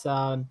about,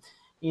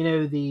 you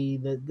know,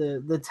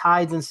 the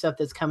tides and stuff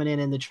that's coming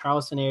in the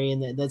Charleston area,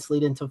 and that's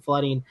leading to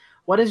flooding.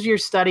 What has your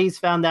studies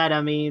found that,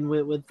 I mean,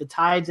 with the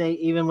tides,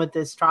 even with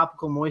this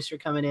tropical moisture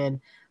coming in,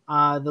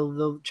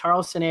 the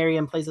Charleston area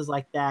and places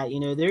like that,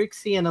 they're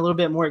seeing a little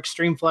bit more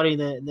extreme flooding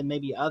than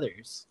maybe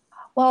others.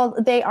 Well,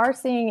 they are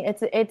seeing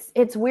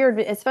it's weird,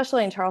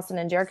 especially in Charleston,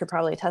 and Jared could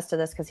probably attest to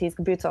this because he's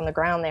boots on the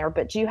ground there.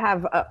 But you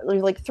have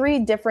like 3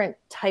 different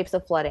types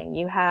of flooding.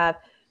 You have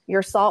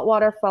your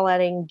saltwater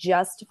flooding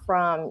just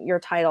from your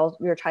tidal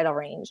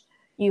range.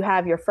 You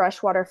have your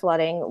freshwater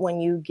flooding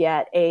when you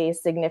get a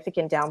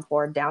significant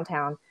downpour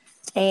downtown.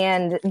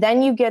 And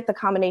then you get the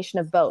combination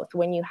of both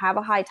when you have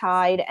a high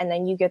tide, and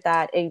then you get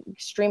that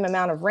extreme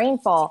amount of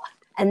rainfall.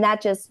 And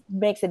that just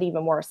makes it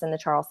even worse in the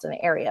Charleston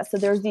area. So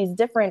there's these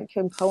different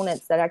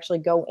components that actually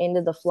go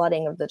into the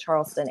flooding of the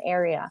Charleston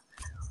area.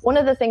 One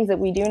of the things that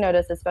we do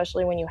notice,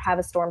 especially when you have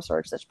a storm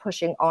surge that's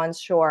pushing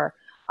onshore,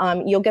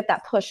 you'll get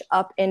that push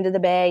up into the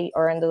bay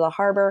or into the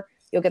harbor.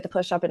 You'll get the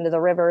push up into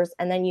the rivers,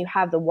 and then you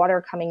have the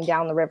water coming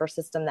down the river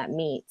system that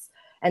meets.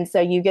 And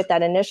so you get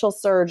that initial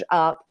surge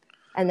up,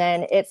 and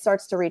then it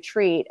starts to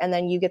retreat, and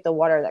then you get the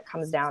water that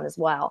comes down as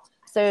well.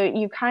 So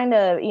you kind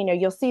of,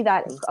 you'll see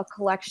that a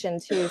collection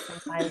too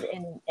sometimes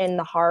in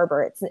the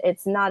harbor.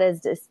 It's not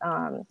as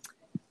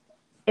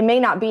it may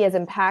not be as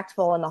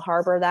impactful in the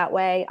harbor that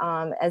way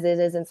as it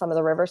is in some of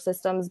the river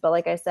systems. But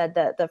like I said,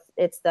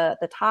 it's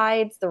the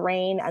tides, the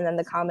rain, and then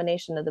the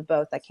combination of the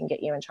both that can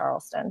get you in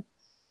Charleston.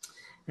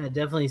 Yeah,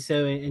 definitely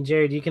so. And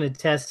Jared, you can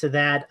attest to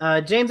that.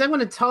 James, I'm going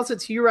to toss it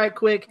to you right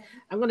quick.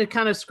 I'm going to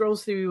kind of scroll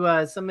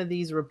through some of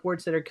these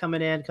reports that are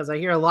coming in because I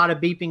hear a lot of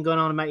beeping going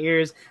on in my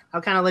ears.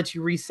 I'll kind of let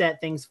you reset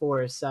things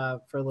for us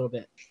for a little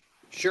bit.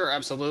 Sure,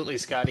 absolutely,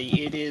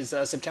 Scotty. It is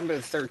September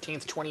the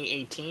 13th,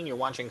 2018. You're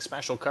watching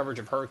special coverage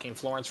of Hurricane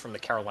Florence from the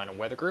Carolina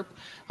Weather Group.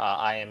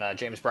 I am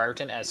James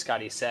Brierton, as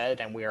Scotty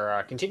said, and we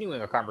are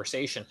continuing our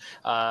conversation.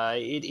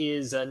 It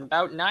is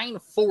about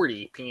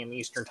 9:40 p.m.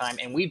 Eastern Time,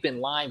 and we've been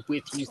live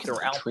with you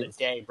throughout the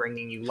day,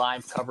 bringing you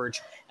live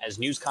coverage as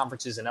news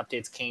conferences and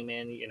updates came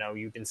in.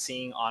 You've been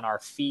seeing on our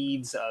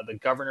feeds the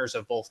governors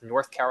of both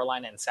North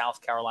Carolina and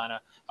South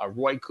Carolina,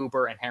 Roy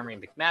Cooper and Henry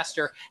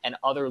McMaster, and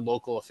other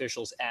local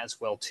officials as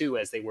well, too.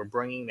 As they were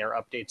bringing their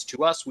updates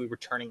to us, we were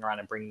turning around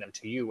and bringing them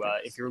to you.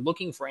 If you're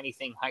looking for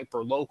anything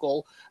hyper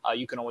local,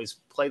 you can always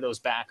play those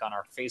back on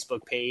our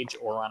Facebook page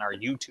or on our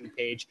YouTube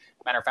page.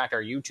 Matter of fact,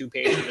 our YouTube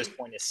page at this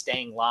point is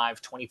staying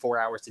live 24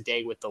 hours a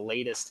day with the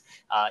latest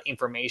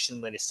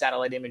information, latest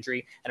satellite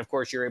imagery. And of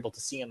course, you're able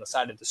to see on the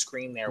side of the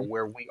screen there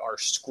where we are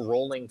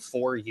scrolling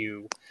for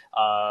you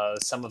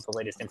some of the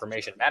latest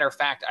information. Matter of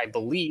fact, I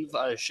believe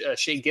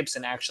Shay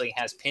Gibson actually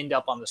has pinned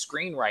up on the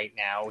screen right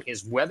now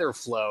his weather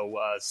flow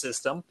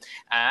system.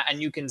 And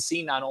you can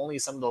see not only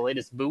some of the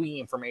latest buoy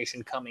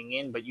information coming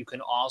in, but you can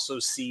also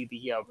see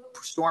the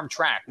storm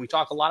track. We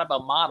talk a lot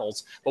about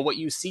models, but what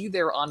you see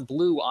there on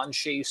blue on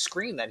Shay's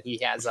screen that he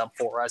has up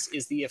for us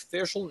is the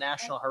official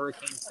National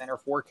Hurricane Center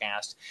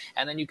forecast.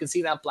 And then you can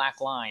see that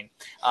black line.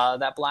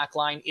 That black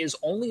line is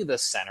only the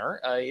center.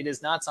 It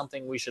is not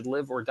something we should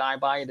live or die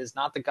by. It is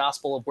not the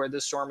gospel of where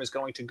this storm is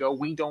going to go.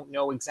 We don't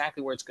know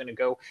exactly where it's going to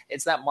go.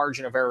 It's that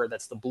margin of error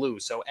that's the blue.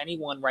 So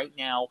anyone right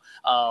now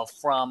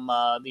from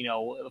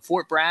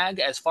Fort Bragg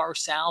as far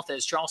south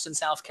as Charleston,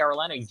 South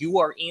Carolina, you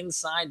are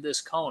inside this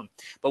cone.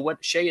 But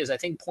what Shay is, I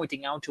think,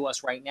 pointing out to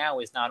us right now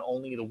is not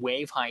only the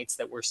wave heights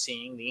that we're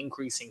seeing, the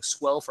increasing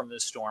swell from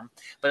this storm,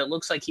 but it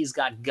looks like he's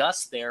got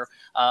gusts there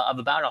of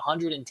about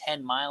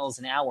 110 miles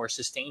an hour,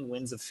 sustained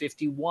winds of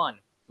 51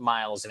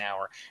 miles an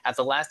hour. At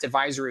the last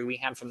advisory we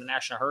had from the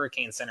National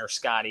Hurricane Center,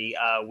 Scotty,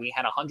 we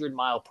had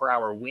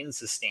 100-mile-per-hour wind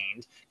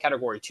sustained,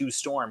 Category 2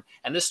 storm,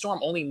 and this storm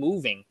only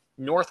moving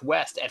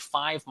northwest at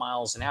 5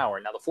 miles an hour.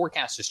 Now, the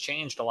forecast has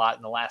changed a lot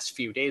in the last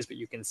few days, but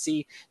you can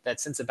see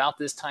that since about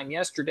this time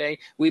yesterday,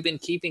 we've been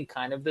keeping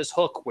kind of this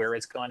hook where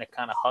it's going to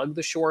kind of hug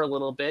the shore a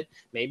little bit,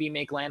 maybe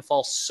make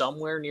landfall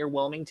somewhere near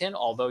Wilmington,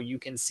 although you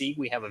can see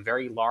we have a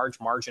very large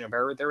margin of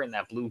error there in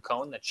that blue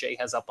cone that Shay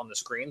has up on the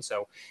screen.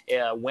 So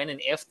when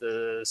and if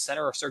the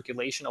center of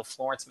circulation of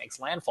Florence makes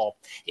landfall,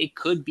 it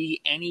could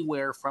be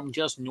anywhere from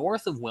just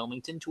north of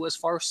Wilmington to as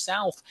far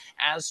south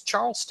as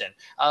Charleston.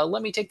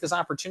 Let me take this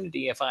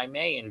opportunity, if I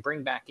may, and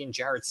bring back in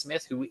Jared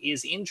Smith, who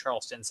is in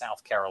Charleston,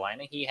 South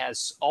Carolina. He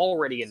has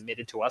already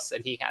admitted to us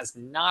that he has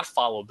not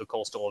followed the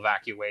coastal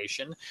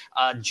evacuation.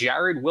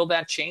 Jared, will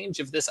that change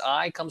if this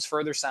eye comes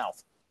further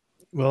south?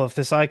 Well, if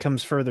this eye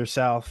comes further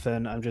south,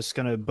 then I'm just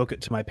going to book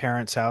it to my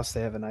parents' house.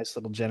 They have a nice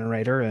little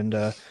generator, and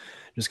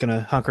just going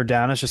to hunker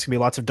down. It's just going to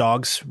be lots of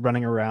dogs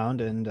running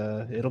around, and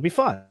it'll be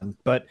fun.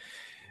 But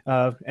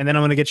and then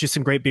I'm going to get you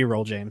some great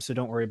B-roll, James, so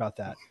don't worry about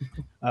that.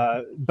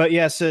 But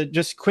yeah, so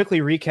just quickly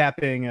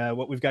recapping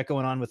what we've got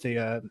going on with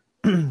the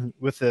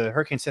with the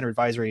Hurricane Center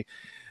advisory.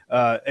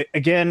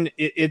 Again,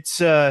 it's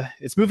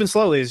moving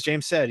slowly, as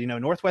James said.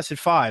 Northwest at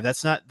 5.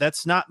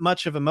 That's not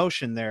much of a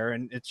motion there,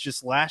 and it's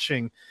just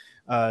lashing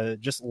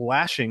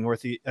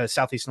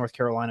southeast North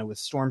Carolina with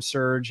storm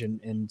surge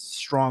and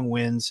strong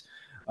winds.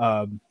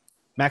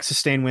 Max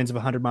sustained winds of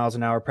 100 miles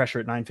an hour,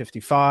 pressure at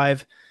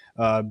 955.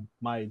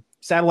 My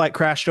satellite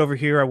crashed over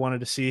here. I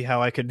wanted to see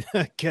how I could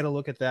get a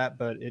look at that,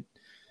 but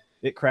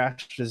it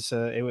crashed, as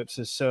AWIPS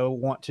is so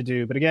want to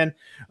do. But again,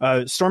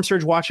 storm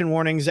surge watch and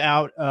warnings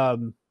out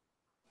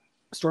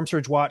Storm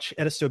surge watch,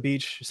 Edisto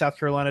Beach, South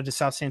Carolina to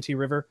South Santee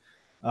River.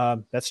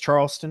 That's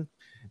Charleston.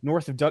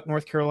 North of Duck,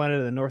 North Carolina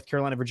to the North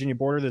Carolina-Virginia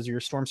border, those are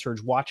your storm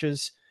surge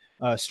watches.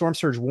 Storm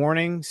surge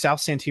warning, South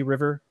Santee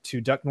River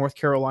to Duck, North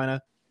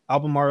Carolina,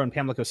 Albemarle and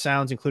Pamlico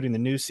Sounds, including the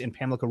Neuse and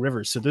Pamlico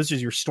Rivers. So those are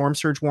your storm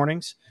surge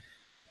warnings.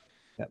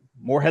 Yeah,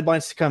 more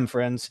headlines to come,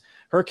 friends.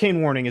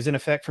 Hurricane warning is in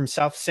effect from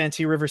South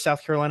Santee River,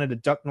 South Carolina to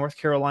Duck, North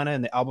Carolina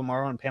and the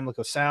Albemarle and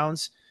Pamlico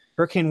Sounds.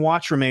 Hurricane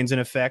watch remains in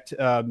effect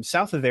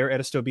south of there,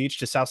 Edisto Beach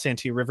to South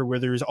Santee River, where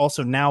there's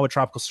also now a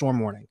tropical storm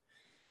warning.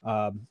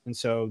 And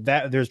so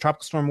that there's a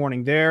tropical storm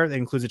warning there. That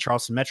includes the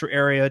Charleston metro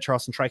area,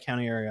 Charleston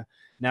Tri-County area,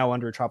 now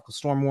under a tropical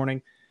storm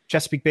warning.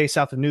 Chesapeake Bay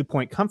south of New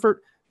Point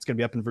Comfort. It's going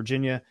to be up in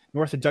Virginia,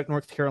 north of Duck,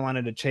 North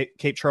Carolina to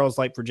Cape Charles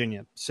Light,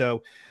 Virginia.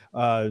 So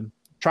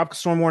tropical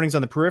storm warnings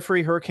on the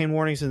periphery, hurricane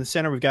warnings in the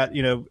center. We've got,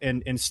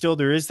 and still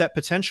there is that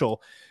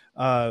potential.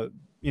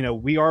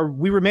 We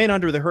remain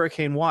under the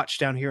hurricane watch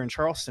down here in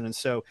Charleston. And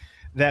so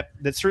that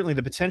certainly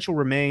the potential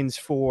remains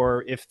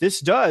for, if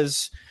this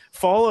does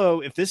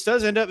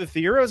end up, if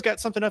the Euro's got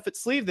something up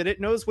its sleeve that it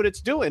knows what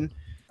it's doing,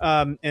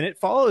 and it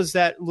follows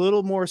that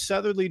little more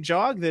southerly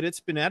jog that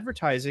it's been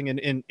advertising,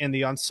 and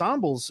the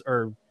ensembles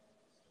are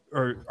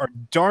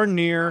darn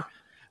near.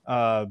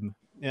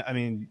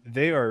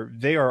 They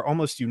are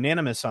almost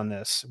unanimous on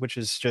this, which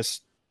is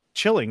just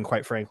chilling,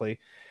 quite frankly.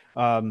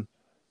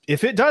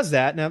 If it does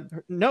that, now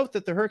note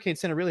that the Hurricane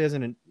Center really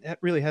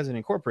hasn't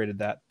incorporated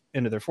that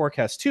into their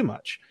forecast too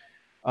much.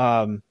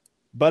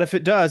 But if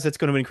it does, that's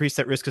going to increase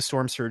that risk of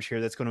storm surge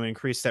here. That's going to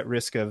increase that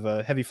risk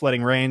of heavy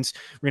flooding rains.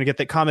 We're going to get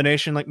that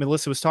combination like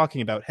Melissa was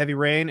talking about, heavy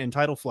rain and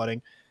tidal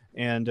flooding,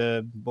 and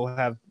we'll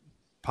have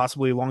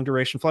possibly a long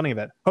duration flooding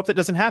event. Hope that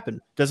doesn't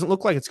happen. Doesn't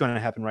look like it's going to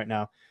happen right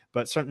now,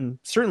 but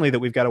certainly that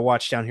we've got to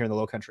watch down here in the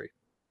Low Country.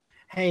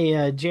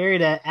 Hey,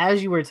 Jared,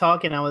 as you were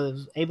talking, I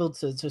was able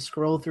to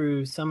scroll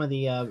through some of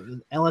the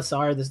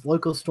LSR, this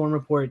local storm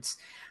reports,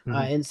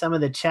 in some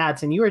of the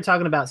chats, and you were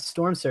talking about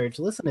storm surge.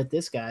 Listen to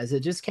this, guys. It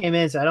just came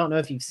in, so I don't know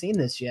if you've seen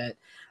this yet.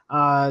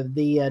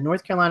 The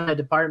North Carolina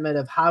Department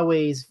of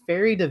Highways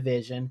Ferry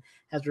Division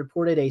has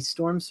reported a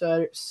storm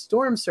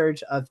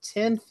surge of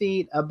 10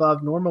 feet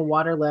above normal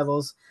water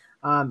levels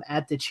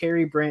at the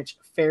Cherry Branch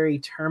Ferry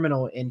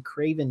Terminal in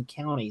Craven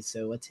County.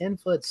 So a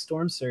 10-foot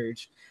storm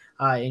surge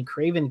in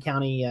Craven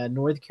County,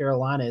 North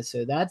Carolina.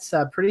 So that's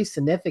pretty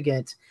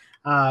significant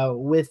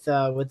with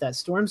that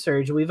storm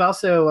surge. We've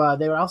also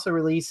they were also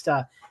released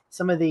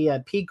some of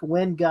the peak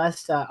wind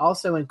gusts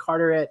also in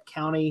Carteret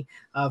County,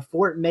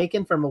 Fort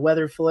Macon, from a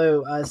weather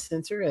flow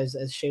sensor, as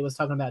Shay was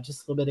talking about just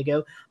a little bit ago.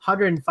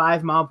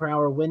 105 mile per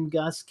hour wind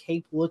gusts,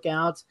 Cape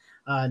Lookout,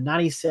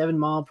 97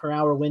 mile per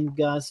hour wind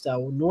gust,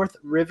 North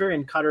River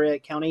in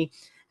Carteret County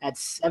at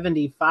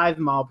 75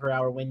 mile per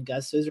hour wind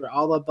gusts. Those are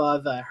all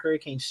above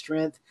hurricane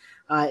strength.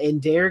 In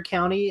Dare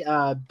County,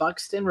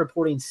 Buxton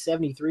reporting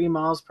 73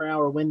 miles per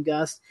hour wind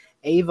gust,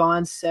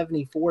 Avon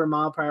 74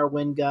 mile per hour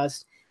wind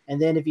gust.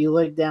 And then if you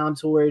look down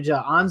towards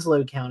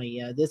Onslow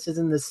County, this is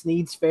in the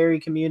Sneads Ferry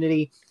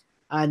community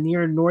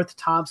near North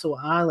Topsail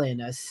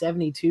Island,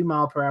 72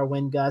 mile per hour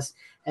wind gust.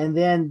 And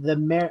then the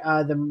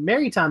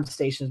maritime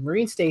stations,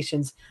 marine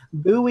stations,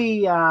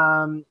 Bowie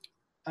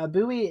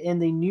in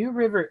the New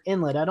River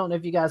Inlet. I don't know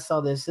if you guys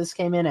saw this. This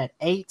came in at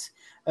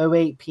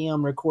 8:08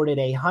 p.m. recorded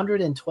a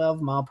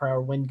 112 mile per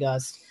hour wind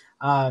gust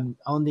in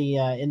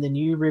the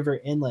New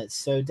River Inlet.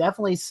 So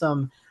definitely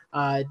some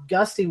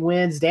gusty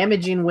winds,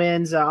 damaging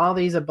winds, all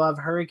these above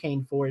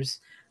hurricane force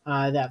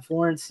that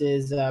Florence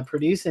is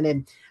producing.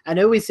 And I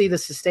know we see the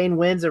sustained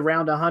winds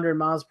around 100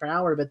 miles per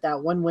hour, but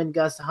that one wind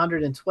gust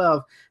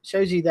 112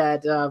 shows you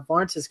that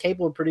Florence is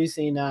capable of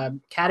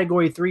producing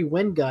Category 3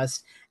 wind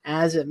gusts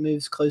as it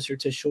moves closer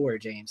to shore,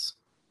 James.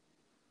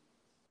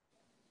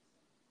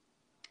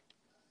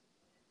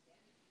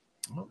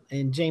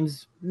 And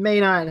James may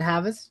not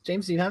have us.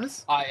 James, do you have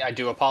us? I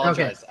do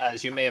apologize. Okay.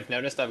 As you may have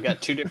noticed, I've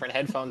got two different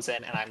headphones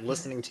in, and I'm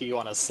listening to you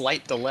on a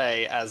slight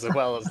delay as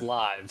well as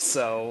live.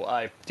 So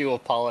I do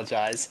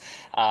apologize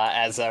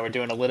as we're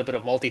doing a little bit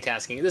of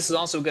multitasking. This is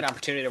also a good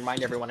opportunity to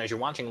remind everyone, as you're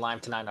watching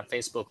live tonight on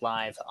Facebook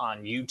Live,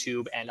 on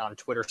YouTube, and on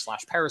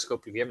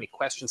Twitter/Periscope, if you have any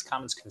questions,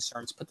 comments,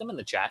 concerns, put them in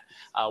the chat.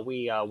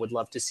 We would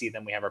love to see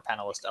them. We have our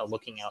panelists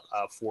looking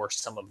out for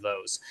some of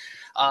those.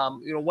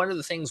 One of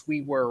the things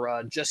we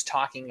were just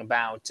talking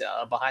about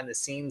behind the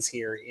scenes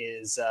here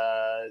is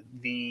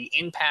the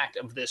impact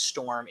of this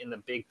storm in the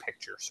big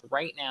picture. So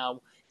right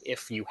now,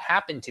 if you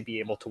happen to be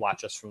able to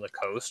watch us from the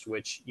coast,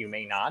 which you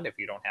may not if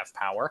you don't have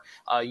power,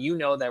 you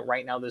know that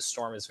right now this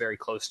storm is very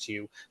close to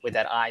you, with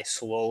that eye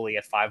slowly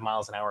at 5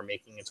 miles an hour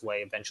making its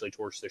way eventually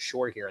towards the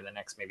shore here in the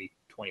next maybe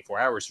 24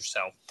 hours or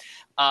so.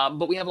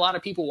 But we have a lot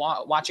of people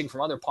watching from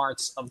other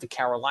parts of the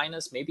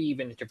Carolinas, maybe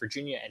even into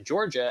Virginia and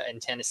Georgia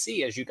and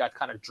Tennessee, as you got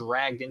kind of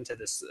dragged into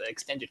this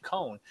extended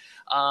cone.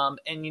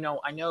 And,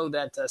 I know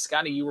that,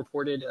 Scotty, you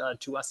reported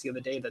to us the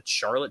other day that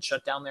Charlotte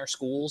shut down their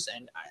schools.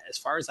 And as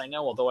far as I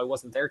know, although I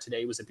wasn't there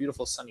today, it was a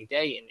beautiful sunny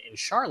day in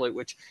Charlotte,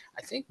 which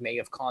I think may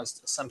have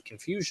caused some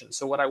confusion.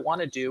 So what I want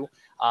to do,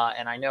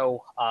 and I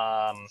know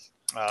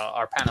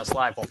our panelists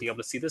live won't be able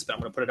to see this, but I'm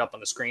going to put it up on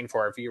the screen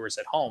for our viewers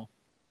at home,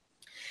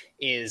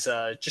 is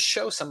just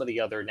show some of the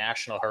other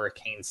National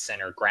Hurricane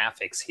Center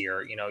graphics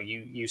here.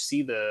 You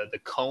see the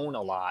cone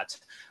a lot,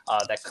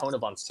 that cone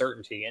of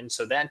uncertainty, and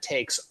so that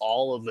takes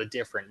all of the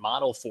different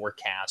model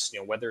forecasts,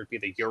 whether it be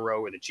the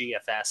Euro or the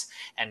GFS,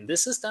 and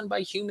this is done by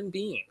human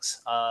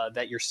beings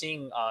that you're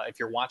seeing if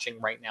you're watching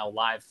right now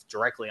live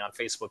directly on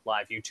Facebook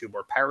Live, YouTube,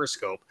 or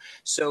Periscope.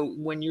 So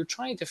when you're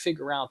trying to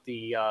figure out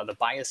the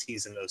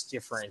biases in those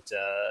different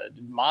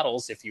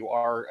models, if you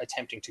are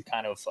attempting to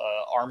kind of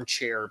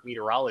armchair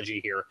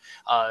meteorology here,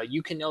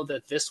 you can know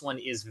that this one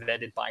is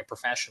vetted by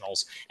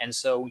professionals. And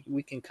so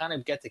we can kind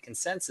of get the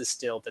consensus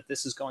still that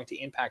this is going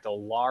to impact a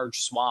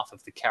large swath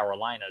of the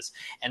Carolinas.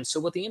 And so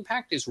what the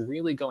impact is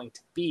really going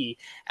to be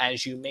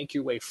as you make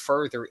your way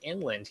further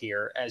inland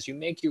here, as you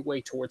make your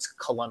way towards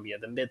Columbia,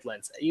 the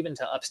Midlands, even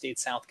to upstate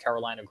South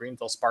Carolina,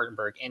 Greenville,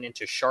 Spartanburg, and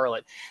into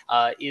Charlotte,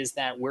 is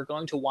that we're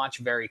going to watch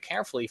very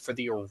carefully for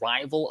the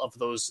arrival of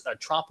those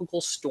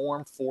tropical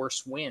storm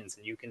force winds.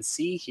 And you can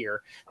see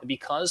here,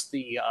 because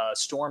the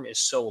storm is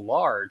so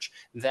large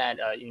that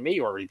you may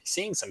already be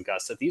seeing some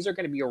gusts, that these are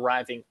going to be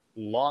arriving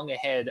long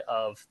ahead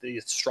of the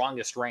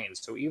strongest rains.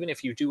 So even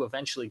if you do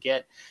eventually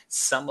get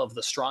some of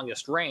the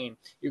strongest rain,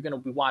 you're going to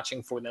be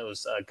watching for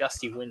those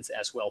gusty winds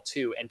as well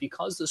too. And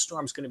because the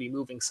storm's going to be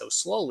moving so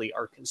slowly,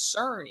 our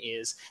concern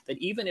is that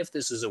even if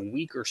this is a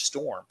weaker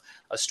storm,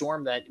 a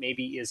storm that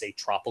maybe is a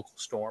tropical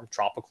storm,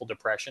 tropical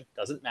depression,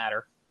 doesn't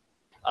matter,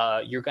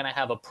 you're going to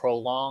have a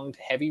prolonged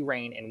heavy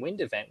rain and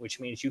wind event, which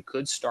means you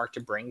could start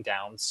to bring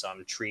down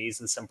some trees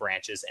and some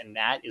branches, and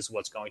that is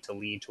what's going to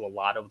lead to a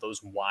lot of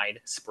those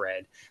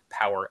widespread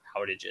power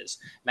outages.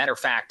 Matter of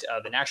fact,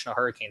 the National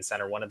Hurricane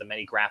Center, one of the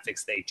many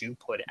graphics they do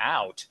put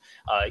out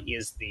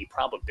is the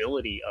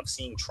probability of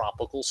seeing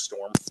tropical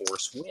storm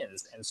force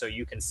winds. And so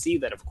you can see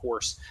that, of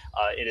course,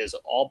 it is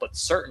all but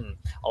certain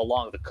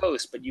along the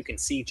coast, but you can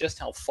see just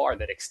how far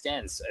that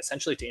extends.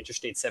 Essentially to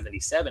Interstate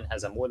 77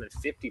 has a more than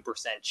 50%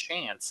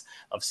 chance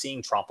of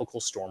seeing tropical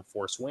storm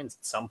force winds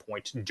at some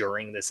point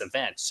during this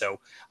event. So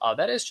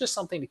that is just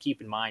something to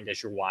keep in mind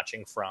as you're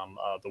watching from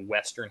the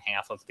western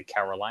half of the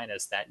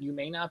Carolinas, that you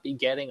may not be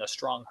getting a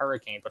strong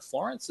hurricane, but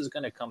Florence is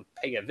going to come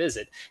pay a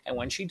visit. And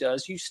when she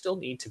does, you still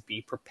need to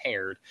be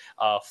prepared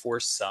for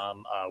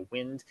some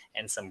wind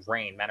and some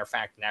rain. Matter of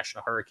fact, the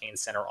National Hurricane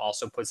Center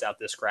also puts out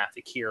this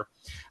graphic here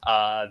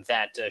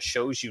that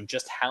shows you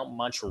just how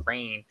much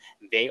rain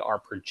they are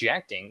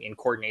projecting in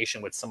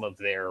coordination with some of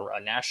their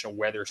National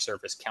Weather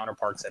Service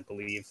counterparts. I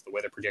believe the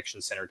Weather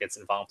Prediction Center gets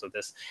involved with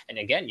this. And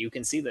again, you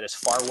can see that as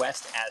far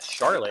west as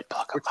Charlotte,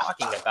 we're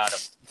talking about a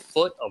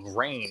foot of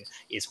rain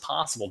is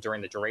possible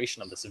during the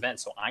duration of this event.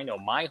 So I know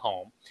my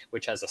home,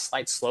 which has a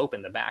slight slope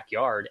in the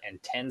backyard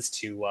and tends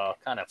to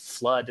kind of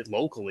flood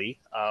locally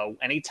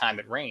anytime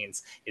it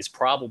rains, is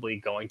probably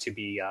going to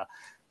be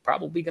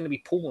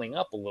pooling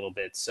up a little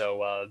bit.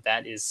 So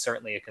that is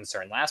certainly a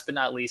concern. Last but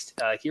not least,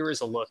 here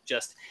is a look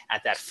just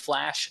at that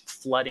flash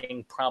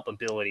flooding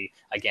probability.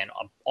 Again,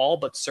 all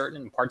but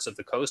certain parts of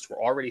the coast,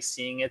 we're already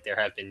seeing it. There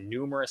have been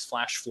numerous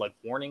flash flood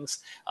warnings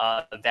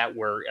that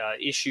were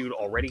issued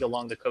already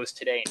along the coast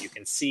today. And you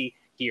can see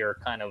here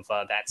kind of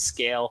that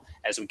scale.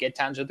 As we get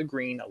down to the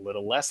green, a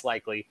little less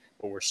likely,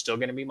 but we're still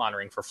going to be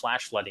monitoring for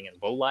flash flooding in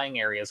low-lying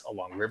areas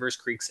along rivers,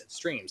 creeks, and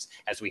streams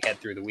as we head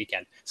through the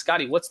weekend.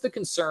 Scotty, what's the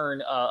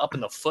concern up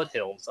in the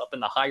foothills, up in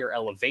the higher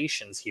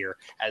elevations here,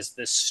 as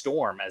this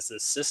storm, as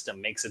this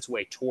system makes its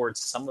way towards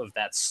some of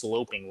that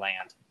sloping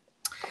land?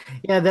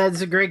 Yeah,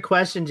 that's a great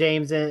question,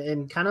 James.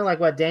 And kind of like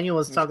what Daniel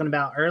was talking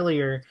about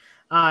earlier,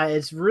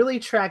 it's really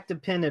track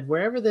dependent.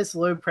 Wherever this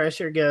low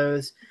pressure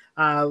goes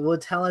will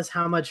tell us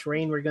how much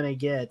rain we're going to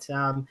get.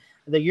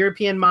 The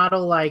European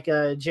model, like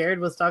Jared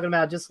was talking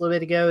about just a little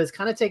bit ago, is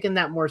kind of taking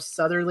that more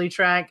southerly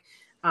track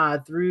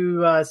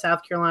through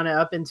South Carolina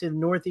up into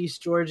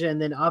northeast Georgia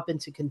and then up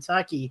into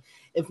Kentucky.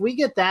 If we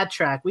get that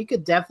track, we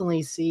could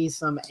definitely see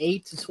some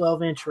 8 to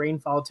 12 inch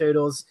rainfall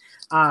totals.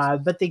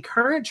 But the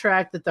current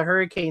track that the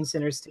Hurricane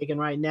Center is taking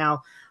right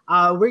now,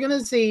 we're going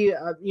to see,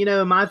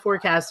 my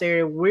forecast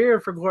area,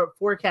 we're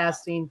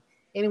forecasting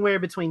anywhere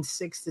between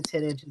 6 to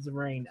 10 inches of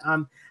rain.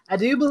 I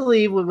do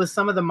believe with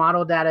some of the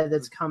model data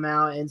that's come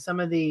out and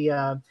some of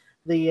the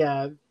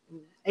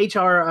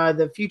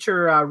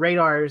future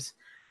radars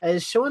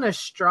is showing a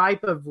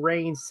stripe of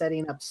rain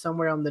setting up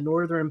somewhere on the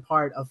northern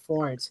part of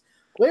Florence.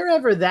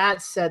 Wherever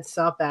that sets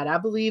up at, I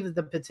believe that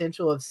the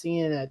potential of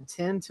seeing a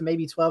 10 to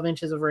maybe 12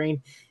 inches of rain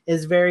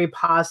is very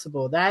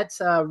possible. That's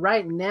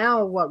right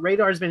now what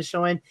radar has been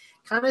showing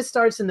kind of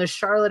starts in the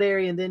Charlotte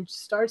area and then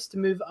starts to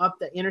move up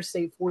the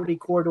Interstate 40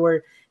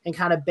 corridor and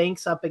kind of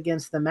banks up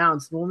against the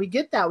mountains. And when we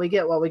get that, we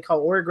get what we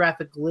call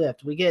orographic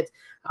lift. We get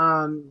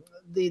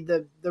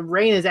the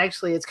rain is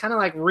actually, it's kind of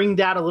like ringed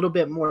out a little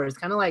bit more. It's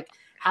kind of like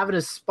having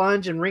a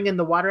sponge and wringing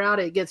the water out.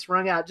 It gets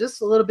wrung out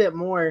just a little bit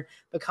more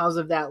because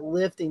of that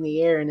lift in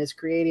the air, and it's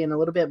creating a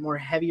little bit more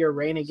heavier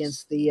rain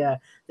against the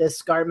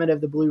escarpment of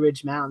the Blue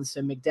Ridge Mountains.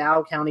 So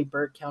McDowell County,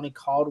 Burke County,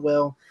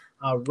 Caldwell,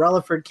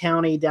 Rutherford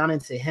County down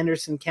into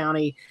Henderson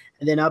County,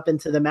 and then up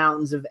into the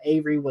mountains of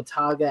Avery,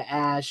 Watauga,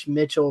 Ashe,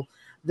 Mitchell.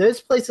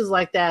 Those places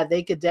like that,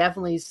 they could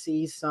definitely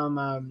see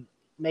some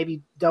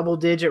maybe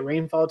double-digit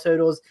rainfall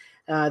totals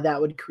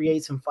that would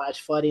create some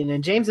flash flooding.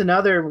 And James,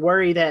 another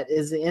worry that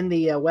is in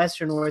the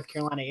western North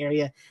Carolina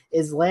area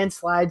is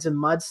landslides and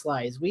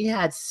mudslides. We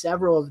had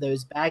several of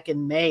those back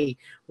in May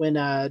when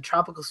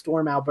Tropical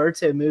Storm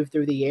Alberto moved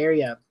through the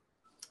area.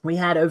 We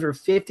had over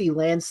 50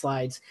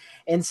 landslides.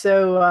 And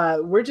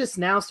so we're just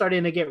now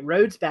starting to get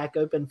roads back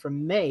open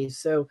from May.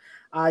 So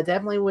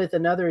definitely with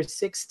another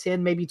 6,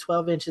 10, maybe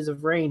 12 inches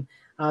of rain,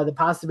 the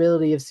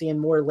possibility of seeing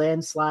more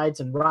landslides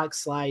and rock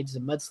slides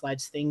and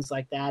mudslides, things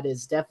like that,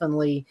 is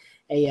definitely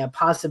a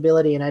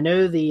possibility. And I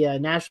know the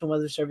National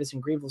Weather Service in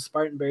Greenville,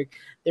 Spartanburg,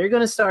 they're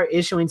going to start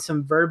issuing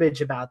some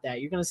verbiage about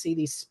that. You're going to see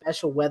these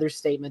special weather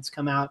statements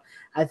come out.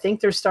 I think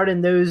they're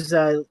starting those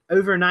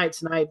overnight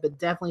tonight, but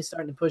definitely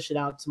starting to push it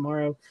out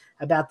tomorrow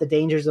about the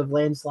dangers of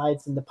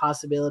landslides and the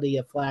possibility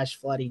of flash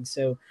flooding.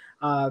 So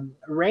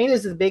rain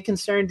is a big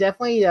concern.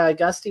 Definitely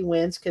gusty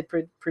winds could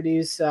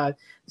produce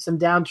some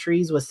downed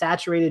trees with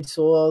saturated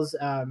soils.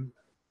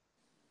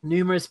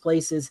 Numerous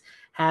places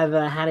have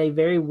had a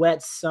very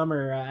wet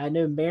summer. I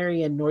know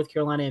Marion, North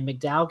Carolina, and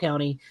McDowell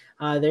County,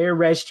 they're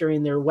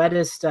registering their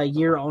wettest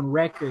year on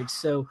record.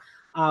 So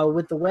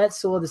with the wet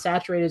soil, the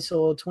saturated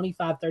soil,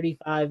 25,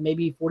 35,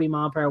 maybe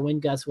 40-mile-per-hour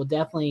wind gusts will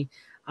definitely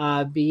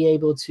be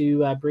able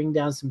to bring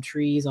down some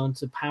trees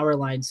onto power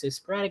lines. So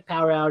sporadic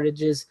power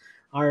outages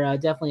are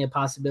definitely a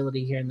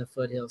possibility here in the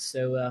foothills.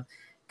 So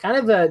kind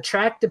of a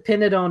track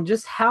dependent on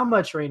just how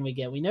much rain we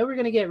get. We know we're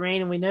going to get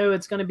rain, and we know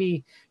it's going to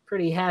be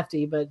pretty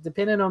hefty, but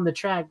depending on the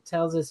track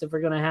tells us if we're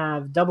going to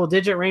have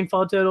double-digit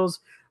rainfall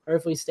totals or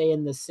if we stay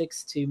in the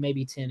 6 to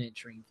maybe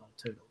 10-inch rainfall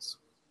totals.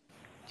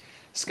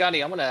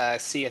 Scotty, I'm going to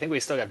see, I think we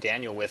still have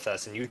Daniel with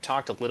us, and you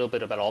talked a little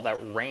bit about all that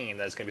rain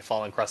that's going to be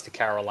falling across the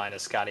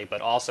Carolinas, Scotty,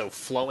 but also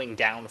flowing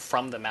down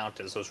from the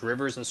mountains, those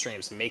rivers and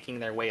streams, making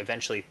their way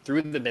eventually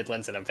through the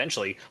Midlands and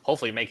eventually,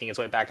 hopefully, making its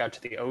way back out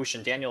to the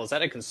ocean. Daniel, is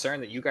that a concern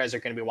that you guys are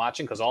going to be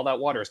watching? Because all that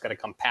water is going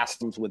to come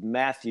past with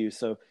Matthew.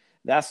 So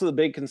that's the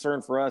big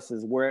concern for us,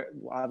 is where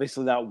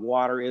obviously that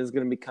water is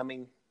going to be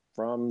coming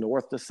from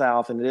north to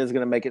south, and it is going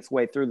to make its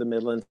way through the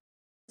Midlands.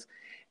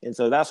 And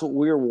so that's what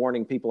we're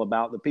warning people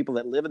about, the people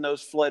that live in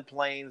those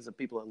floodplains, the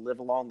people that live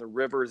along the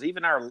rivers,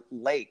 even our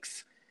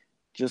lakes,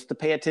 just to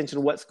pay attention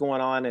to what's going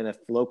on. And if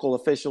local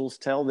officials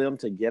tell them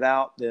to get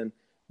out, then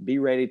be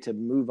ready to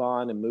move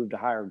on and move to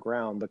higher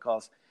ground,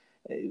 because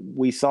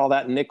we saw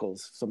that in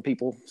Nichols. Some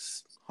people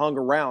hung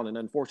around, and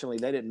unfortunately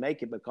they didn't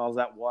make it because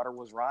that water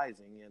was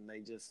rising, and they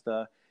just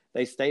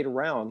they stayed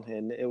around,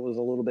 and it was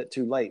a little bit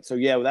too late. So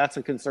yeah, that's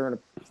a concern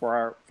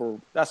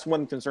that's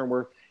one concern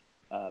we're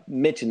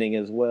mentioning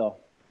as well.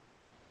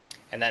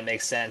 And that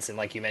makes sense. And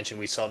like you mentioned,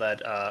 we saw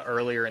that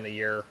earlier in the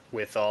year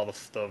with all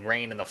the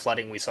rain and the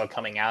flooding we saw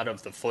coming out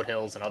of the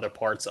foothills and other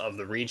parts of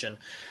the region.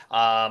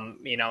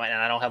 And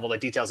I don't have all the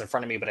details in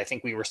front of me, but I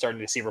think we were starting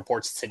to see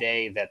reports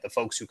today that the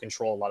folks who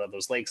control a lot of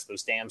those lakes,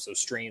 those dams, those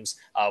streams,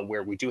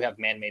 where we do have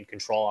man-made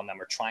control on them,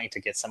 are trying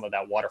to get some of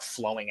that water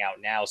flowing out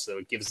now. So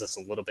it gives us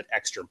a little bit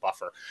extra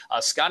buffer.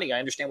 Scotty, I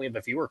understand we have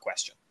a viewer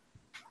question.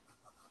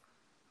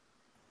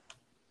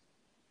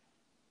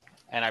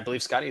 And I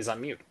believe Scotty is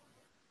on mute.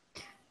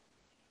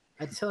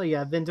 I tell you,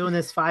 I've been doing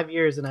this 5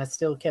 years, and I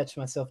still catch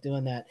myself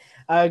doing that.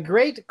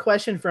 Great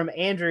question from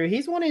Andrew.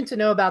 He's wanting to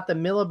know about the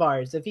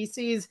millibars. If he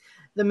sees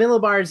the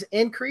millibars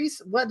increase,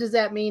 what does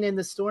that mean in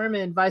the storm,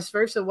 and vice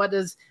versa? What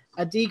does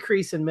a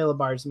decrease in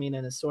millibars mean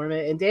in a storm?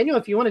 And Daniel,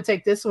 if you want to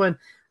take this one,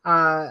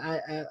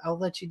 I'll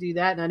let you do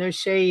that. And I know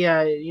Shay,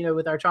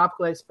 with our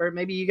tropical expert,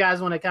 maybe you guys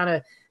want to kind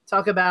of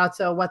talk about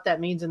what that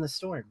means in the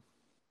storm.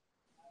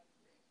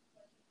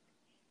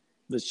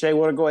 Does Shay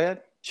want to go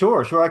ahead?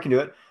 Sure, I can do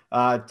it.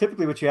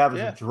 Typically what you have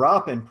is a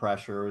drop in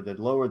pressure. The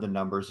lower the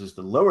numbers is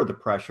the lower the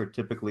pressure,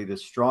 typically the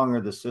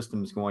stronger the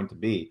system is going to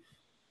be.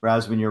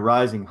 Whereas when you're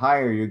rising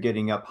higher, you're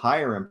getting up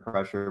higher in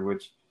pressure,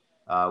 which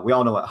we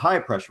all know what high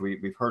pressure,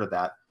 we've heard of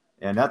that.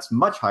 And that's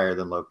much higher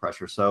than low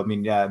pressure. So,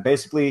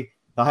 basically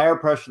the higher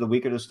pressure, the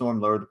weaker the storm,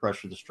 lower the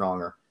pressure, the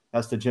stronger.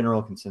 That's the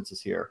general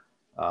consensus here.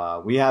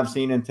 We have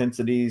seen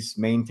intensities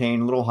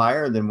maintain a little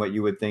higher than what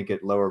you would think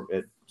at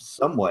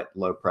somewhat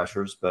low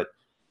pressures, but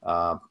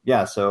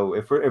so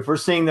if we're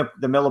seeing the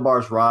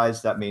millibars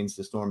rise, that means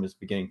the storm is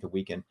beginning to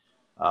weaken.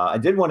 I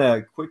did want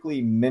to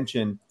quickly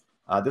mention,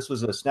 this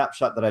was a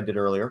snapshot that I did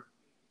earlier,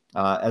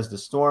 as the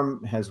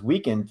storm has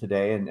weakened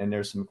today, and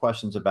there's some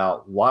questions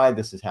about why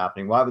this is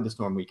happening. Why would the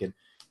storm weaken?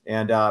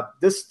 And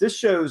this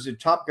shows the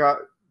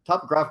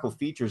topographical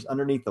features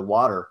underneath the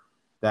water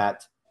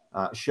that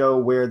show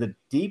where the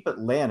deep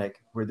Atlantic,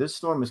 where this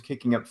storm is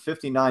kicking up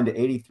 59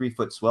 to 83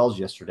 foot swells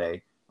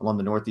yesterday along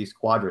the northeast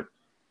quadrant.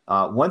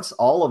 Once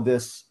all of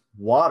this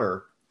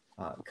water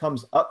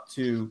comes up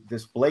to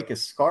this Blake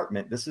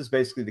Escarpment, this is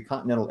basically the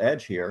continental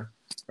edge here,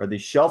 or the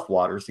shelf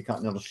waters, the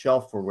continental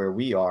shelf for where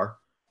we are.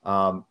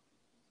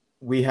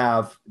 We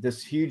have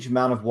this huge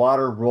amount of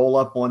water roll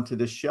up onto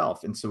this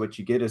shelf. And so what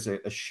you get is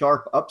a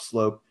sharp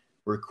upslope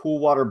where cool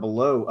water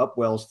below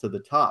upwells to the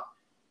top.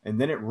 And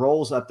then it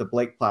rolls up the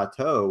Blake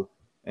Plateau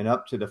and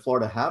up to the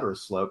Florida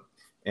Hatteras Slope.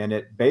 And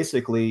it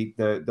basically,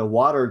 the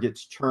water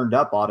gets churned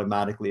up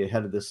automatically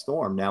ahead of the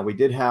storm. Now, we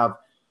did have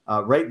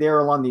right there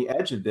along the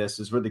edge of this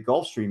is where the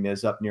Gulf Stream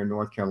is up near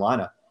North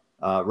Carolina,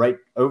 right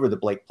over the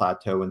Blake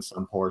Plateau in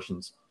some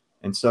portions.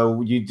 And so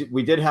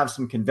we did have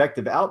some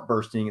convective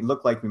outbursting. It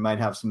looked like we might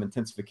have some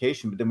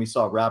intensification, but then we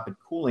saw rapid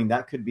cooling.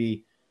 That could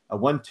be a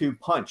 1-2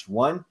 punch.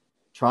 One,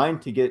 trying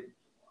to get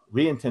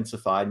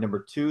re-intensified. Number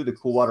two, the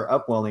cool water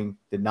upwelling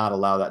did not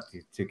allow that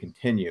to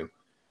continue.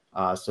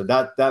 So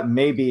that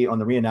may be on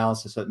the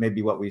reanalysis, that may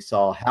be what we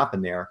saw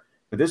happen there.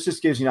 But this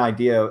just gives you an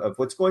idea of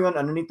what's going on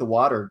underneath the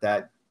water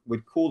that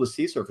would cool the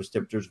sea surface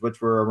temperatures,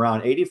 which were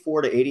around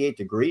 84 to 88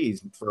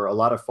 degrees for a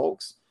lot of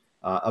folks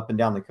up and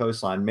down the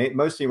coastline,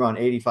 mostly around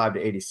 85 to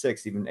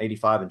 86, even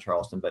 85 in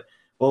Charleston. But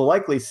we'll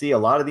likely see a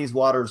lot of these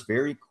waters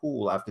very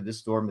cool after this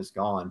storm is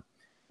gone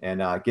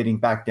and getting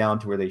back down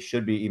to where they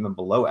should be, even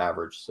below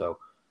average. So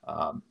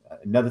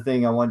another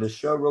thing I wanted to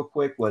show real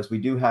quick was we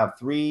do have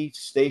 3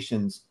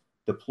 stations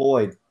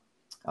deployed.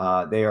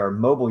 They are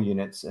mobile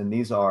units, and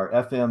these are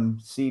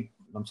SCMP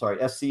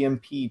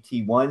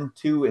T1,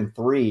 2, and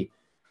 3.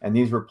 And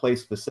these were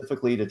placed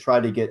specifically to try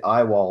to get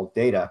eyewall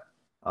data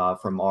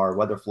from our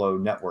weather flow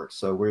network.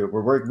 So we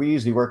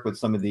usually work with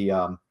some of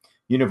the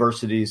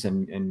universities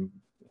in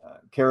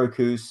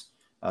Syracuse,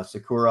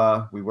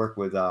 Sakura. We work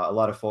with a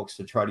lot of folks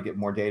to try to get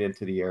more data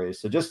into the area.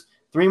 So just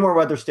 3 more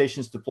weather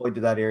stations deployed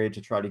to that area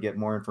to try to get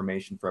more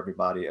information for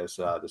everybody as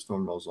the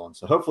storm rolls on.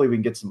 So hopefully we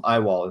can get some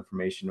eyewall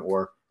information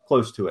or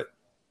close to it.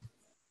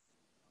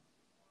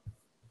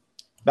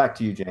 Back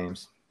to you,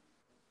 James.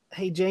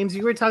 Hey, James,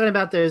 you were talking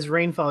about those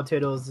rainfall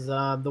totals.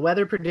 The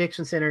Weather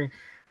Prediction Center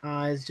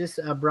has just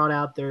brought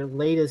out their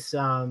latest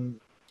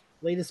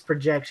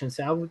projection.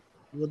 So I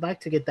would like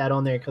to get that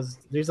on there because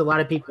there's a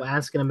lot of people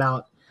asking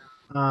about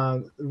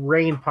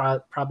rain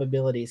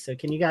probabilities. So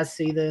can you guys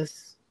see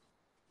this?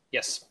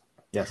 Yes.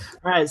 Yes.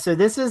 All right. So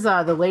this is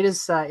the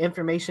latest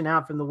information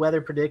out from the Weather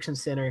Prediction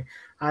Center.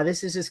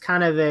 This is just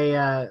kind of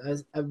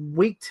a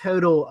week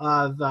total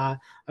of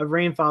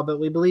rainfall, but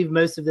we believe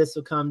most of this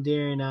will come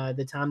during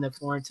the time that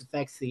Florence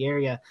affects the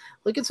area.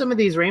 Look at some of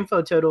these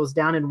rainfall totals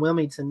down in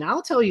Wilmington. Now,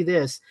 I'll tell you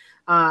this.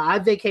 I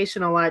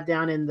vacation a lot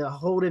down in the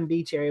Holden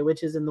Beach area,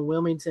 which is in the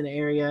Wilmington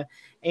area.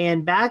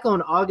 And back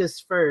on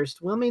August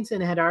 1st,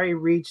 Wilmington had already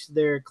reached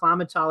their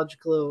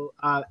climatological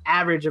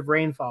average of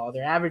rainfall.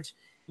 Their average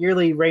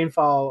yearly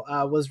rainfall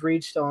was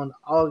reached on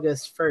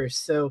August 1st.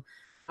 So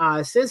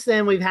since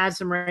then, we've had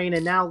some rain.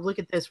 And now look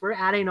at this. We're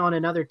adding on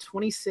another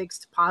 26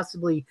 to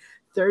possibly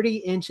 30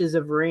 inches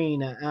of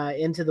rain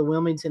into the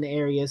Wilmington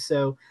area.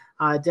 So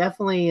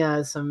definitely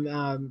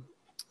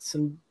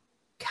some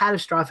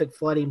catastrophic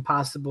flooding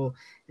possible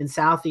in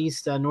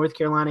southeast North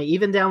Carolina,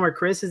 even down where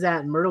Chris is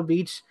at in Myrtle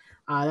Beach.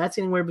 That's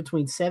anywhere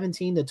between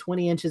 17 to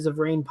 20 inches of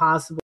rain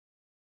possible.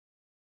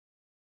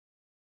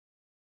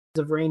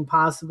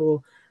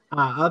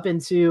 Up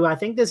into, I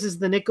think this is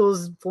the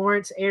Nichols,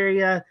 Florence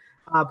area,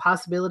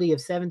 possibility of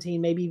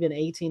 17, maybe even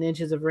 18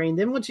 inches of rain.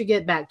 Then once you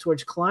get back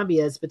towards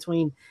Columbia, it's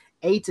between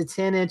 8 to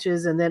 10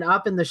 inches. And then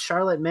up in the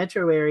Charlotte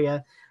metro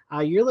area,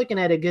 you're looking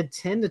at a good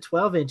 10 to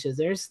 12 inches.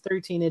 There's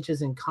 13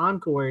 inches in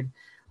Concord.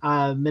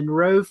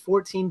 Monroe,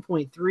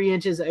 14.3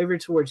 inches over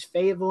towards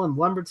Fayetteville, and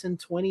Lumberton,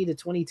 20 to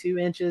 22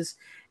 inches.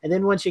 And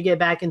then once you get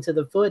back into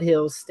the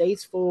foothills,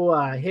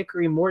 Statesville,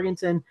 Hickory,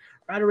 Morganton,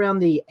 right around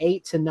the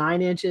 8 to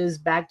 9 inches,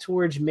 back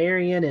towards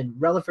Marion and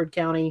Rutherford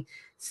County,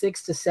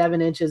 6 to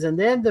 7 inches. And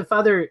then the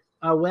further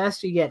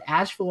west, you get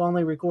Asheville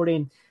only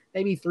recording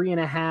maybe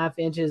 3.5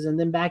 inches. And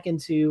then back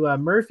into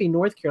Murphy,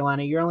 North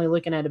Carolina, you're only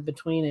looking at it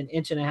between 1.5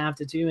 inches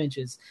to 2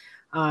 inches.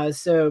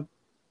 So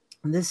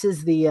this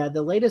is the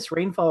latest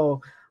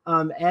rainfall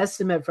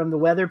estimate from the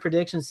Weather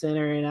Prediction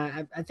Center,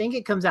 and I think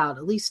it comes out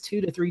at least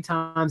 2 to 3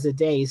 times a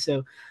day.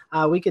 So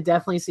we could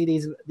definitely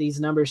see these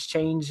numbers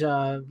change,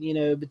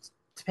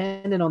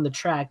 depending on the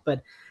track.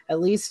 But at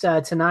least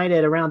tonight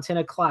at around 10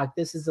 o'clock,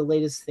 this is the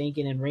latest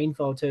thinking and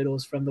rainfall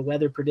totals from the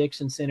Weather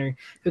Prediction Center,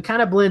 who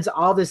kind of blends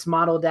all this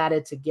model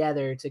data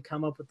together to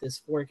come up with this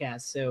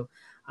forecast. So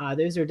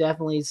those are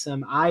definitely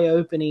some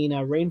eye-opening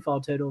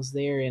rainfall totals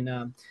there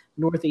in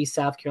northeast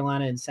South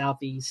Carolina and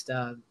southeast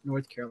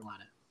North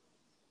Carolina.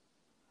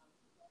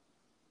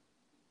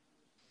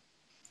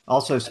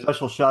 Also,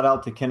 special shout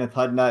out to Kenneth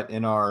Hudnut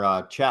in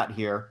our chat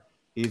here.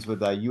 He's with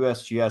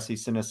USGS. He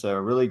sent us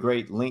a really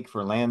great link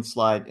for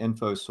landslide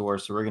info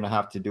source. So we're going to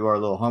have to do our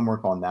little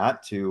homework on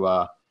that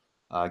to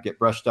get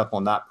brushed up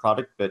on that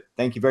product. But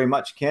thank you very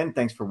much, Ken.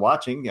 Thanks for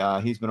watching.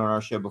 He's been on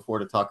our show before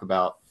to talk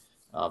about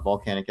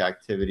volcanic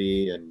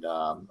activity and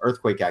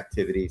earthquake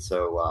activity.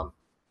 So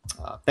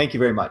thank you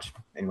very much.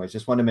 Anyways,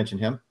 just wanted to mention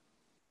him.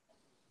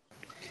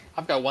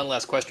 I've got one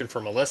last question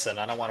for Melissa, and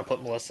I don't want to put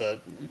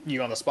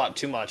you on the spot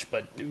too much,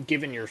 but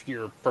given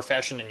your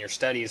profession and your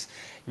studies,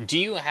 do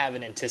you have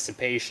an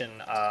anticipation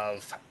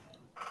of,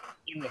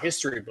 in the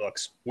history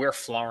books, where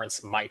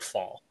Florence might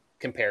fall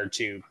compared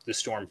to the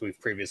storms we've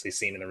previously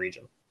seen in the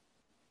region?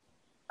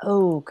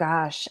 Oh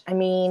gosh. I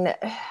mean,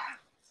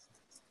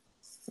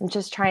 I'm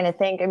just trying to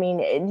think. I mean,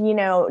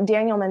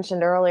 Daniel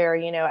mentioned earlier,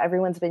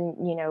 everyone's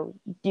been,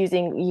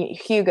 using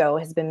Hugo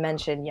has been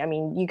mentioned. I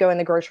mean, you go in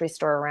the grocery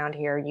store around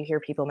here, you hear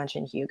people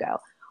mention Hugo.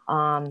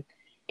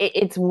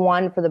 It's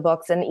one for the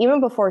books. And even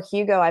before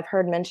Hugo, I've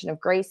heard mention of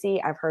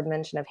Gracie. I've heard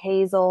mention of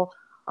Hazel.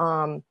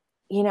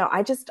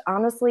 I just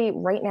honestly,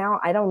 right now,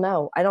 I don't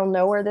know. I don't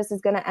know where this is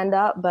going to end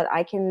up, but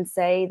I can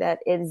say that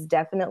it is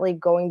definitely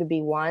going to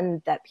be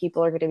one that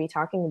people are going to be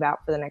talking about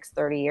for the next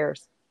 30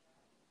 years.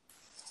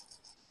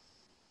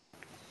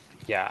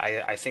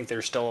 Yeah, I think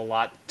there's still a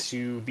lot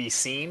to be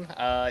seen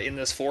in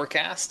this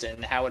forecast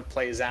and how it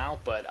plays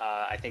out, but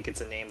I think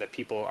it's a name that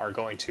people are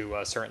going to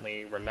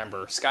certainly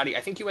remember. Scotty,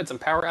 I think you had some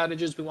power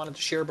outages we wanted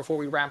to share before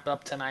we wrap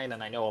up tonight,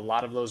 and I know a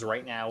lot of those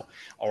right now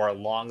are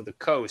along the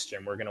coast,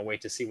 and we're going to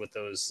wait to see what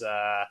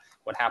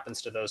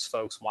happens to those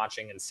folks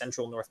watching in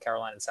central North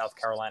Carolina and South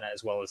Carolina,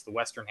 as well as the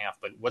western half.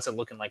 But what's it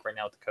looking like right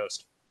now at the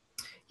coast?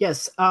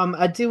 Yes,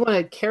 I do want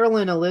to.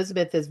 Carolyn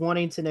Elizabeth is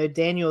wanting to know,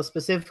 Daniel,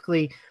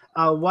 specifically,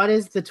 what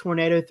is the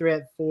tornado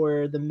threat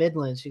for the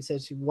Midlands? She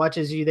says she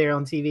watches you there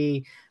on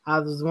TV. I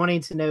was wanting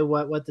to know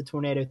what the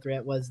tornado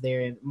threat was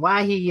there and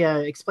why he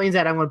explains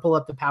that. I'm going to pull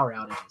up the power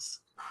outages.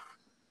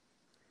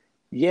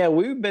 Yeah,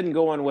 we've been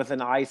going with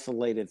an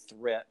isolated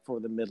threat for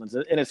the Midlands,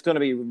 and it's going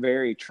to be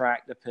very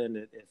track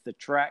dependent. If the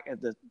track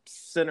at the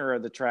center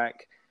of the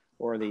track,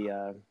 or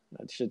I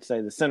should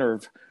say the center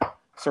of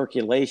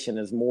circulation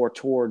is more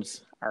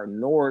towards our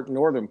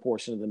northern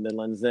portion of the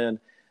Midlands, then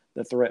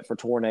the threat for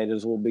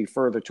tornadoes will be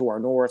further to our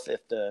north.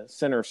 If the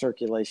center of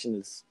circulation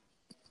is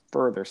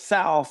further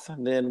south,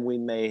 then we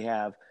may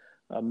have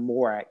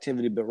more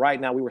activity. But right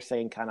now we were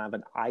saying kind of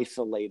an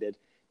isolated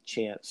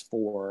chance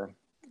for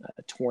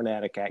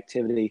tornadic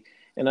activity.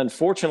 And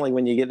unfortunately,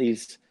 when you get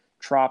these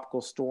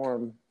tropical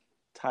storm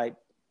type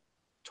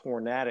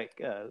tornadoes,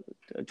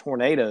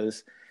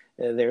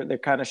 they're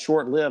kind of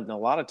short-lived. And a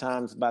lot of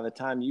times by the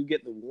time you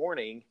get the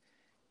warning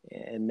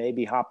and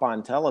maybe hop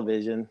on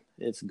television,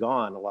 it's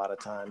gone a lot of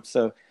times.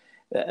 So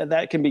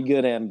that can be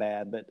good and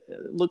bad, but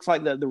it looks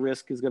like the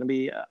risk is going to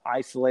be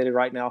isolated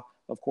right now.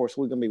 Of course,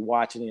 we're going to be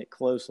watching it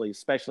closely,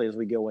 especially as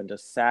we go into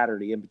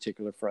Saturday, in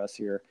particular for us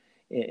here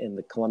in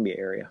the Columbia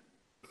area.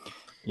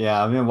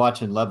 Yeah, I've been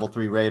watching level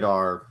 3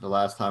 radar the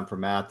last time for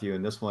Matthew,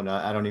 and this one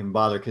I don't even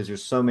bother because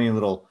there's so many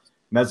little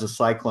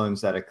mesocyclones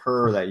that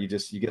occur that you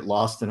get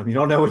lost in them. You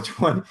don't know which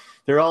one.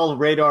 They're all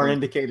radar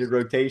indicated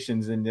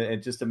rotations, and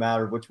it's just a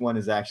matter of which one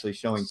is actually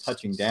showing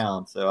touching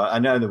down. So I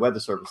know the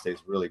Weather Service stays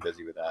really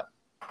busy with that.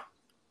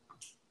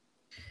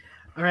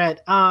 All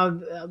right.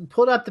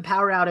 Pulled up the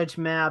power outage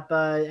map.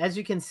 As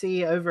you can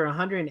see, over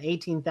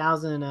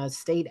 118,000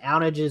 state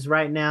outages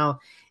right now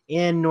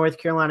in North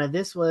Carolina.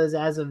 This was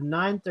as of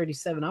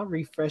 9:37. I'll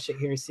refresh it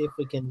here, see if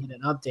we can get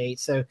an update.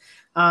 So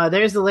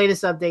there's the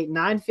latest update,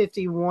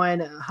 9:51,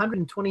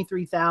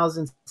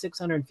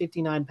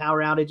 123,659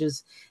 power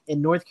outages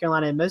in North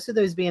Carolina, and most of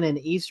those being in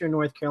eastern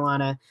North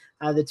Carolina.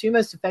 The two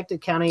most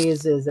affected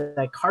counties is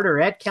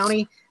Carteret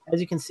County. As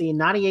you can see,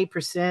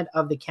 98%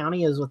 of the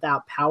county is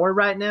without power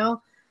right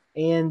now.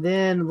 And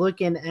then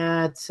looking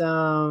at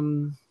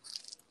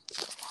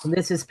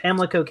this is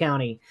Pamlico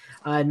County.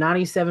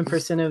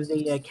 97% of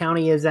the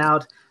county is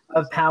out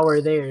of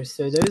power there.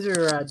 So those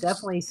are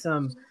definitely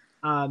some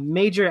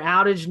major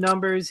outage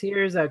numbers.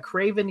 Here's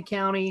Craven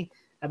County.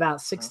 About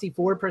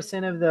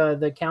 64% of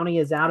the county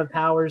is out of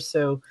power.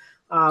 So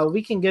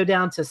we can go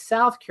down to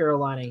South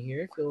Carolina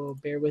here, if you'll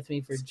bear with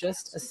me for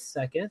just a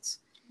second.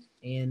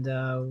 And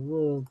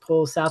we'll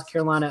pull South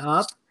Carolina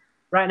up.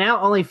 Right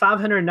now, only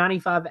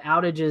 595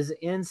 outages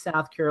in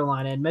South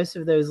Carolina, and most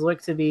of those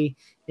look to be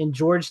in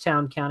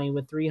Georgetown County,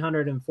 with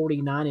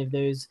 349 of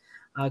those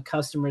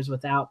customers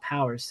without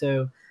power.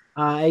 So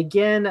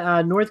again,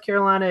 North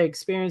Carolina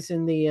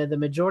experiencing the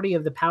majority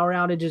of the power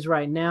outages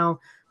right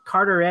now.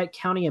 Carteret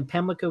County and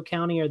Pamlico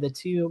County are the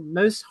two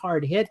most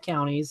hard-hit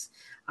counties,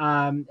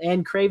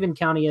 and Craven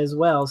County as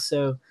well.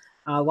 So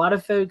a lot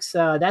of folks,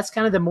 that's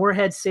kind of the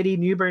Morehead City,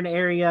 New Bern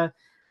area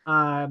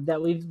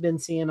that we've been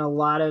seeing a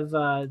lot of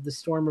the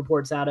storm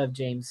reports out of,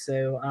 James.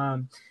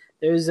 So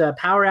those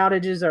power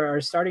outages are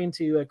starting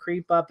to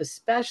creep up,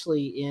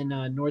 especially in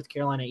North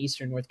Carolina,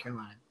 eastern North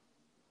Carolina.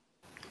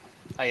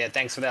 Oh, yeah,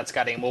 thanks for that,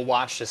 Scotty. And we'll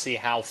watch to see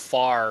how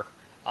far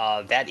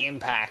that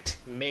impact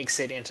makes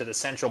it into the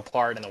central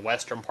part and the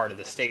western part of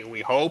the state.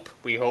 We hope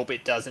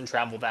it doesn't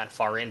travel that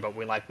far in, but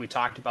like we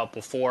talked about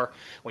before,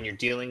 when you're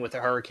dealing with a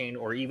hurricane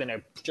or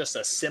even just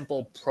a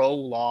simple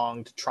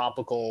prolonged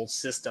tropical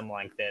system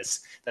like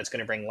this, that's going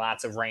to bring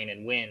lots of rain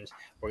and wind,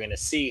 we're going to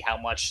see how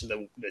much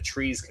the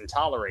trees can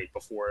tolerate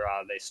before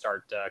they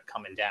start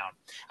coming down.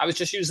 I was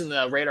just using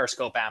the radar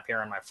scope app here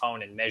on my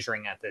phone and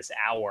measuring at this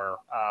hour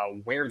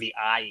where the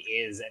eye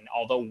is. And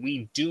although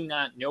we do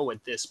not know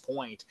at this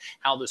point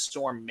how the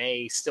storm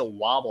may still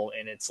wobble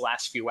in its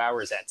last few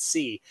hours at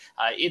sea,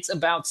 it's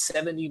about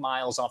 70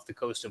 miles off the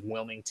coast of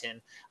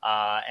Wilmington,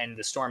 and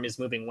the storm is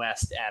moving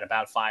west at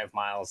about 5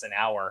 miles an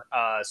hour.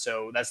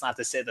 So that's not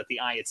to say that the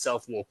eye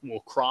itself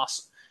will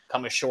cross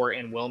come ashore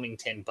in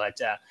Wilmington. But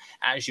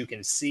as you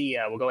can see,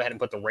 we'll go ahead and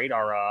put the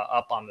radar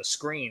up on the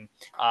screen.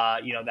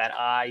 That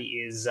eye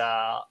is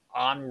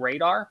on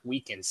radar.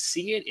 We can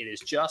see it. It is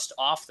just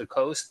off the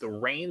coast. The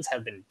rains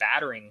have been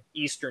battering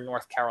eastern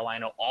North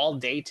Carolina all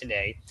day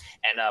today.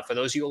 And for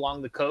those of you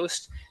along the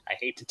coast, I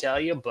hate to tell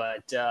you,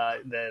 but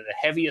the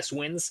heaviest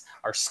winds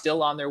are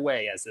still on their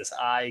way as this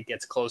eye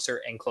gets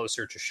closer and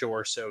closer to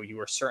shore. So you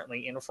are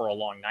certainly in for a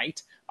long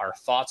night. Our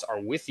thoughts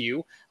are with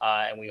you,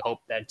 and we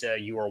hope that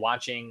you are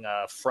watching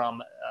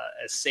from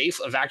a safe,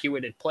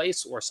 evacuated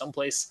place or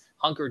someplace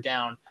hunkered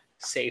down,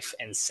 safe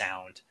and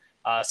sound.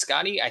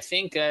 Scotty, I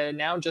think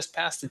now just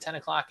past the 10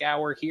 o'clock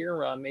hour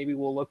here, maybe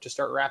we'll look to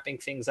start wrapping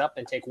things up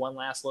and take one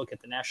last look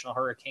at the National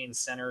Hurricane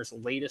Center's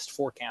latest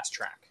forecast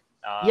track.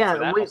 For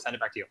that, I'll send it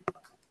back to you.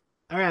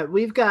 All right,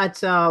 we've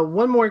got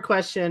one more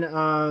question.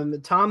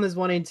 Tom is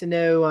wanting to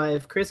know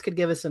if Chris could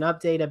give us an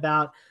update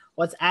about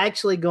what's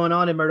actually going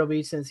on in Myrtle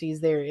Beach since he's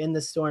there in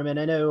the storm. And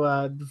I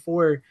know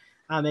before,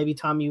 maybe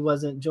Tom, you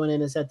wasn't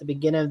joining us at the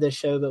beginning of the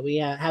show, but we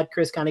had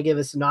Chris kind of give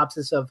a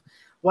synopsis of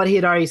what he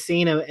had already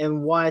seen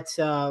and what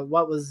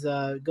was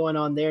going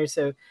on there.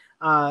 So,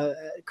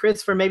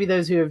 Chris, for maybe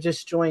those who have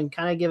just joined,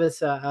 kind of give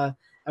us a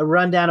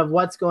rundown of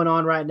what's going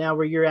on right now,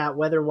 where you're at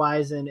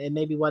weather-wise, and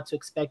maybe what to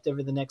expect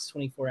over the next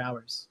 24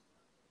 hours.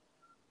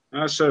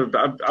 So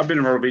I've been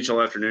in Myrtle Beach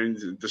all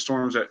afternoon. The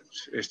storm's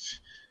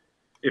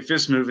if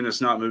it's moving,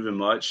 it's not moving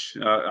much.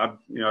 I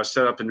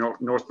set up in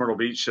North Myrtle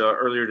Beach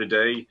earlier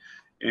today,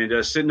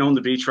 and sitting on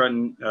the beach right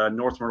in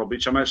North Myrtle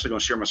Beach. I'm actually going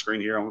to share my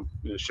screen here. I'm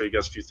going to show you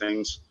guys a few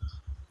things.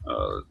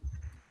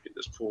 Get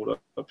this pulled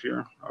up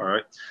here. All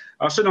right.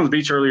 I was sitting on the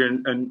beach earlier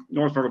in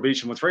North Myrtle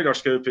Beach, and with Radar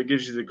Scope, it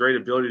gives you the great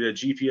ability to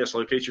GPS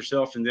locate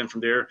yourself, and then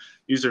from there,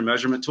 use their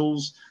measurement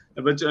tools.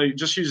 But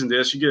just using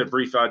this, you get a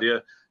brief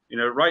idea.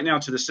 Right now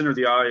to the center of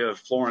the eye of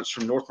Florence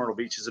from North Myrtle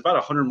Beach is about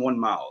 101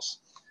 miles.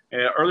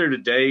 Earlier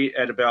today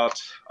at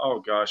about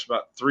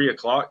 3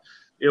 o'clock,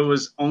 it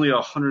was only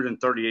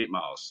 138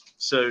 miles.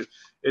 So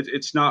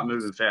it's not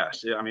moving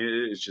fast. I mean,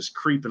 it's just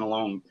creeping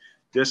along.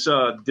 This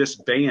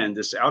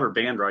outer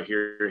band right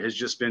here has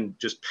just been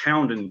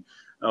pounding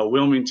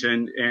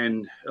Wilmington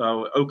and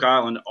Oak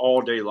Island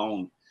all day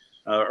long.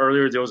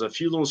 Earlier, there was a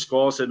few little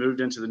squalls that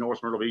moved into the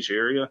North Myrtle Beach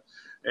area.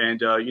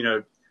 And,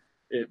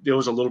 there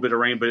was a little bit of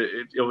rain, but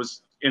it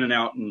was in and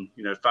out in,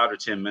 5 to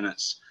 10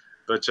 minutes.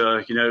 But,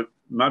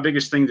 my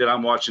biggest thing that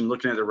I'm watching,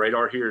 looking at the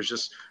radar here is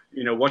just,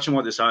 watching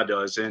what this eye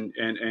does.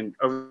 And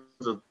over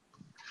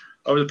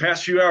the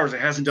past few hours, it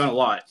hasn't done a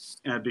lot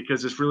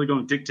because it's really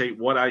going to dictate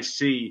what I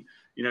see,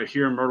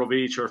 here in Myrtle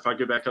Beach, or if I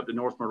go back up to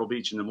North Myrtle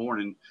Beach in the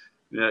morning.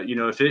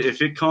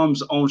 If it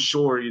comes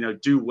onshore,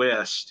 due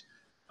west,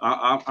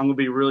 I'm going to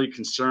be really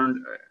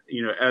concerned,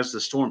 as the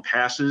storm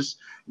passes,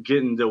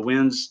 getting the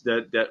winds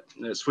that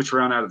switch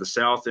around out of the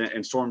south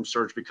and storm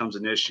surge becomes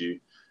an issue.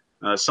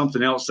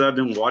 Something else that I've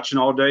been watching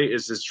all day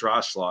is this dry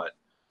slot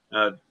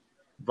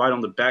right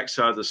on the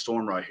backside of the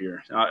storm right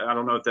here. I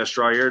don't know if that's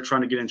dry air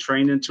trying to get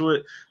trained into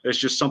it. It's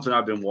just something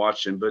I've been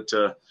watching. But,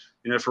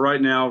 for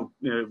right now,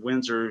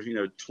 winds are,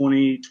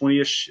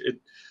 20-ish,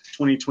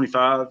 20,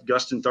 25,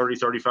 gusting 30,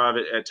 35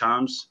 at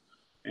times.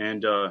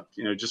 And,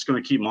 just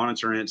going to keep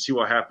monitoring it and see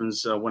what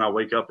happens when I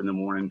wake up in the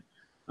morning.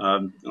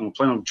 I'm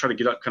planning on trying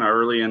to get up kind of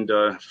early and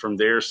from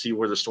there see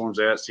where the storm's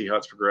at, see how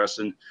it's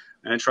progressing,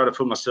 and try to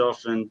put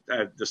myself in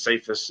the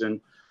safest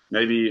and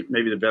maybe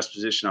the best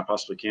position I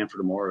possibly can for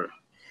tomorrow.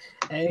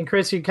 And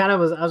Chris, I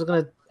was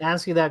going to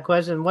ask you that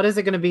question. What is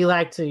it going to be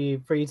like for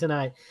you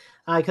tonight?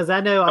 Because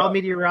I know all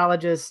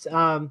meteorologists,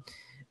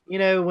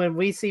 when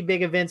we see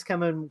big events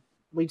coming,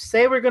 we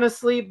say we're going to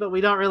sleep, but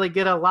we don't really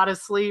get a lot of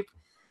sleep.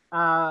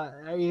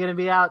 Are you going to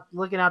be out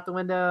looking out the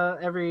window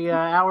every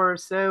hour or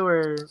so,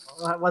 or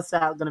what's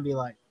that going to be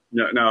like?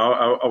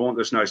 No, I want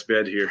this nice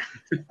bed here.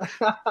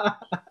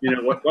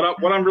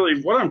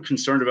 What I'm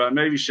concerned about,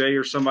 maybe Shay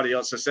or somebody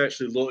else has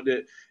actually looked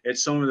at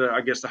some of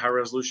the high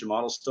resolution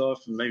model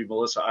stuff, and maybe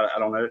Melissa, I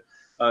don't know.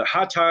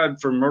 High tide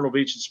for Myrtle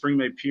Beach and Spring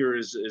Bay Pier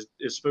is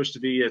supposed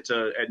to be at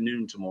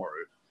noon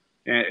tomorrow.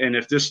 And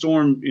if this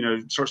storm,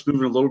 starts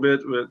moving a little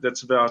bit,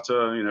 that's about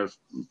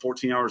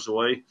 14 hours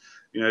away.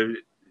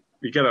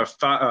 You got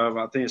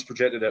I think it's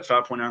projected at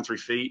 5.93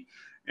 feet.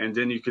 And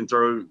then you can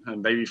throw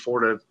maybe 4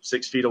 to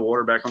 6 feet of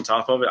water back on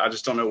top of it. I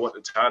just don't know what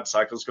the tide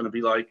cycle is going to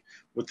be like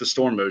with the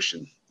storm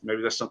motion.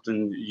 Maybe that's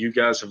something you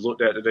guys have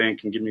looked at today and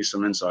can give me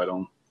some insight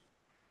on.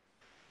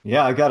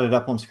 Yeah, I got it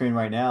up on screen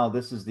right now.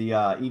 This is the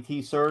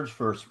ET surge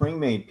for Spring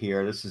Bay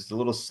Pier. This is a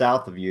little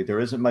south of you. There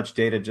isn't much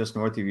data just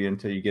north of you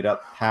until you get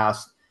up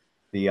past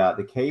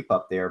the Cape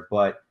up there.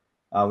 But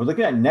we're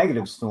looking at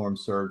negative storm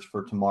surge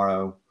for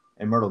tomorrow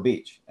in Myrtle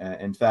Beach.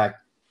 In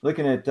fact,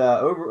 looking at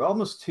over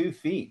almost 2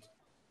 feet.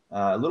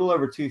 A little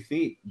over 2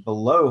 feet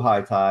below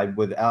high tide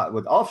with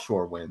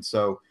offshore winds.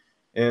 So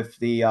if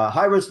the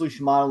high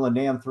resolution model in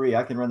NAM3,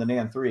 I can run the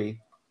NAM3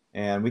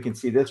 and we can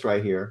see this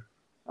right here.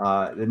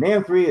 The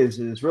NAM3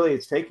 is really,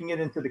 it's taking it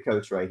into the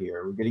coast right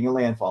here. We're getting a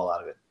landfall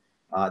out of it.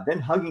 Then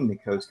hugging the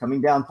coast,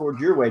 coming down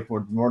towards your way,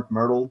 towards North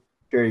Myrtle,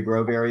 Cherry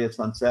Grove area,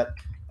 Sunset.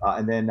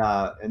 and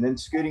then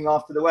scooting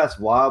off to the west,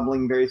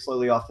 wobbling very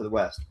slowly off to the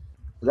west.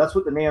 So that's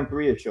what the NAM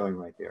 3 is showing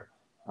right there.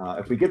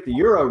 If we get the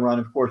Euro run,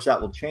 of course, that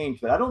will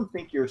change. But I don't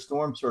think your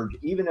storm surge,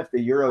 even if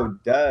the Euro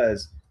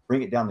does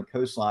bring it down the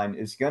coastline,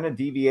 is going to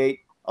deviate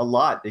a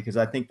lot, because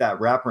I think that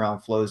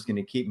wraparound flow is going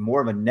to keep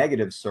more of a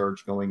negative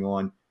surge going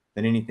on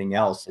than anything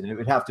else. And it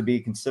would have to be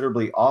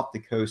considerably off the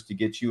coast to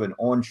get you an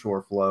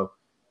onshore flow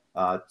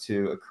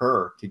to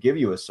occur to give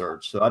you a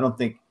surge. So I don't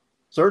think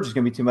surge is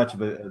going to be too much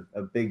of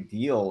a big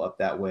deal up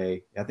that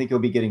way. I think you'll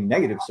be getting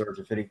negative surge,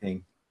 if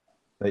anything.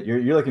 But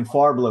you're looking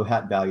far below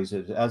hat values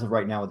as of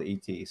right now with the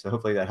ET. So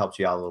hopefully that helps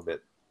you out a little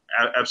bit.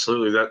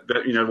 Absolutely.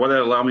 That what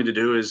that allowed me to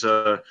do is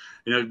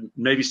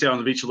maybe stay on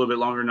the beach a little bit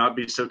longer, not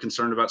be so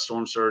concerned about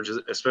storm surge,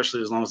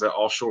 especially as long as that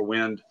offshore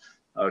wind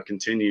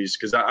continues.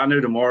 Because I know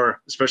tomorrow,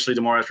 especially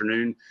tomorrow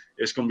afternoon,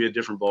 it's going to be a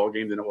different ball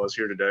game than it was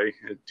here today.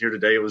 Here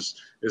today, it was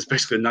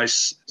basically a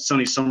nice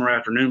sunny summer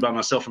afternoon by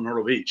myself in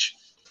Myrtle Beach.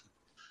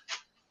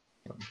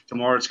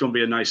 Tomorrow it's going to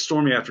be a nice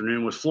stormy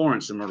afternoon with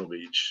Florence in Myrtle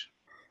Beach.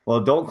 Well,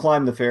 don't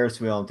climb the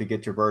Ferris wheel to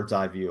get your bird's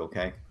eye view,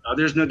 okay?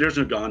 There's no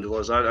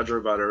gondolas. I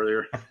drove by it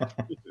earlier.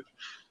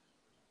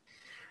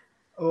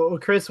 Well,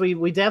 Chris,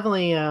 we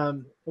definitely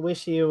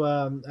wish you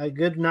a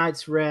good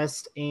night's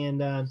rest, and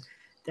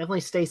definitely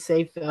stay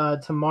safe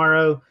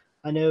tomorrow.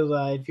 I know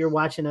if you're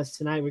watching us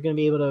tonight, we're going to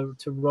be able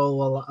to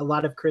roll a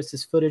lot of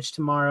Chris's footage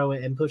tomorrow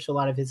and push a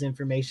lot of his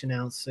information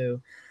out.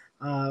 So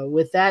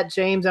with that,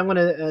 James, I'm going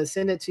to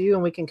send it to you,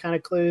 and we can kind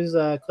of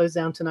close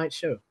down tonight's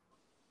show.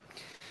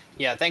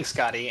 Yeah, thanks,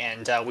 Scotty.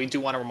 And we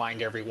do want to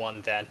remind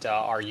everyone that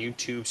our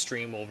YouTube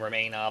stream will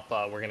remain up.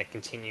 We're going to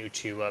continue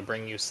to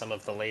bring you some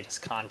of the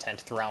latest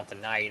content throughout the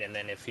night. And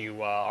then if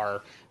you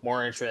are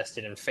more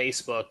interested in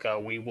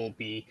Facebook, we will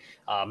be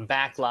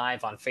back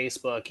live on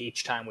Facebook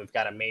each time we've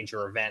got a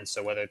major event.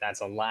 So whether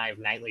that's a live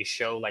nightly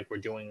show like we're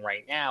doing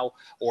right now,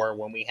 or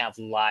when we have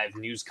live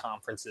news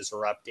conferences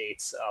or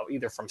updates,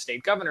 either from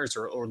state governors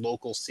or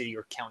local city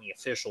or county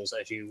officials,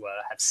 as you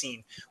have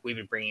seen, we've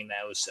been bringing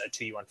those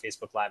to you on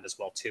Facebook Live as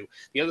well, too.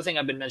 The other thing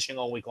I've been mentioning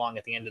all week long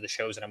at the end of the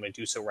shows, and I'm going to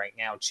do so right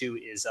now too,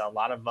 is a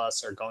lot of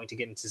us are going to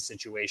get into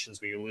situations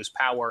where you lose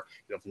power,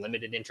 you have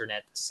limited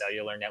internet, the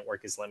cellular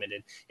network is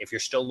limited. If you're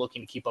still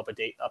looking to keep up to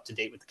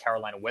date with the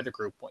Carolina Weather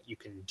Group, what you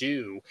can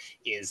do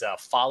is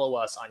follow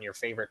us on your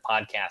favorite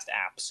podcast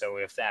app. So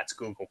if that's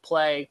Google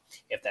Play,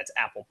 if that's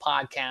Apple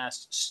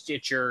Podcasts,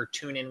 Stitcher,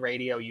 TuneIn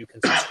Radio, you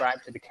can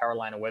subscribe to the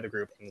Carolina Weather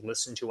Group and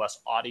listen to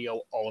us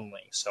audio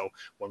only. So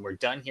when we're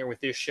done here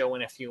with this show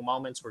in a few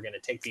moments, we're going to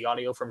take the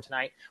audio from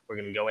tonight. We're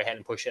going to go ahead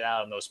and push it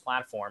out on those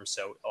platforms.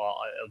 So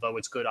although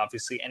it's good,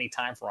 obviously,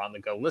 anytime for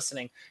on-the-go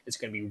listening, it's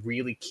going to be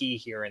really key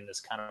here in this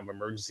kind of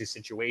emergency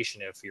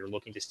situation. If you're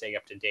looking to stay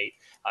up to date,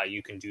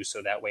 you can do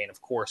so that way. And,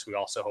 of course, we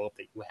also hope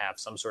that you have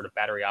some sort of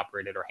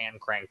battery-operated or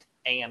hand-cranked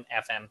AM,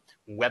 FM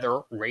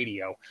weather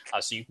radio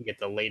so you can get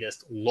the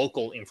latest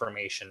local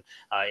information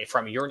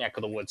from your neck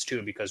of the woods,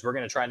 too, because we're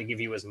going to try to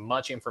give you as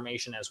much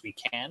information as we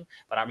can.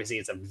 But, obviously,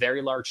 it's a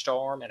very large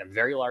storm in a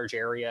very large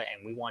area,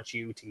 and we want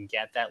you to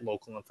get that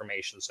local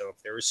information. So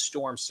if there is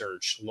storm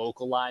surge,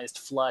 localized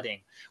flooding,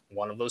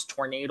 one of those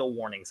tornado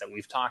warnings that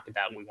we've talked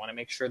about, we want to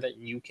make sure that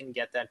you can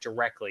get that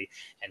directly.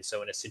 And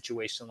so in a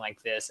situation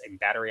like this, a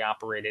battery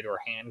operated or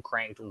hand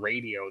cranked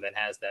radio that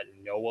has that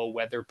NOAA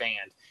weather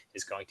band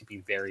is going to be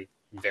very,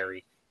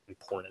 very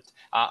important.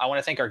 I want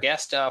to thank our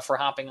guest for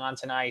hopping on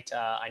tonight.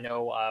 I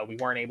know we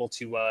weren't able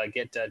to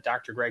get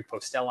Dr. Greg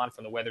Postel on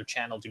from the Weather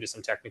Channel due to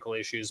some technical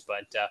issues,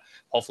 but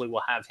hopefully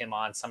we'll have him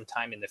on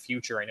sometime in the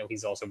future. I know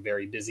he's also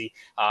very busy.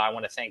 I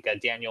want to thank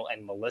Daniel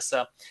and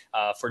Melissa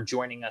for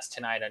joining us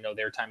tonight. I know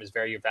their time is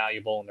very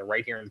valuable, and they're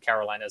right here in the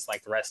Carolinas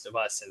like the rest of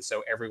us, and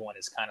so everyone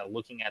is kind of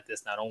looking at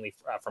this not only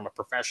from a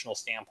professional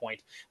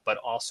standpoint, but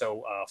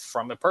also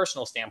from a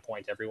personal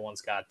standpoint.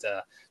 Everyone's got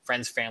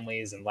friends,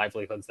 families, and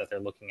livelihoods that they're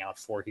looking out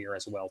for here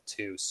as well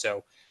too.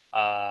 So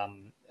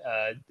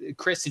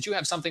Chris, did you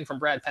have something from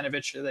Brad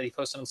Penovich that he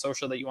posted on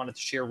social that you wanted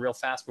to share real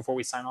fast before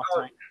we sign off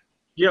tonight?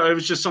 Yeah, it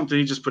was just something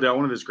he just put out,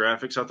 one of his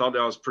graphics. I thought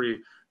that was pretty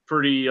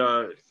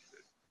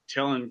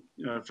telling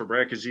for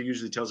Brad, because he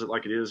usually tells it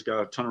like it is.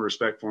 Got a ton of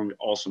respect for him.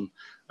 Awesome.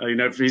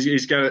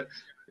 He's got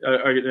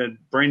a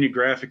brand new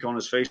graphic on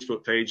his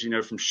Facebook page,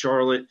 from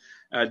Charlotte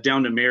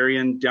down to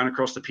Marion, down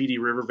across the PD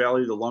River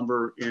Valley, the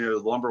lumber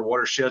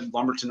watershed,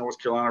 Lumberton, North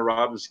Carolina,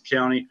 Robinson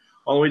County,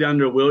 all the way down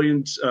to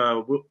Williams,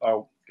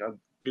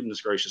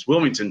 goodness gracious,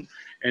 Wilmington,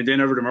 and then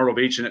over to Myrtle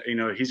Beach. And,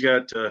 he's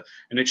got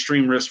an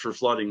extreme risk for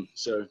flooding.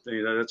 So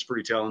that's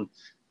pretty telling.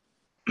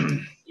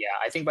 Yeah,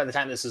 I think by the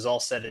time this is all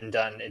said and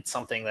done, it's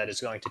something that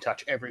is going to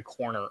touch every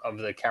corner of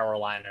the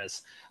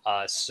Carolinas.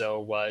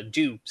 So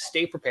do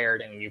stay prepared.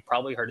 And you've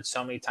probably heard it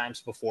so many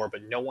times before,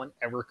 but no one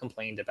ever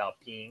complained about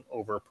being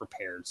over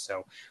prepared.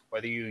 So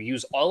whether you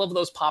use all of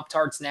those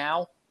Pop-Tarts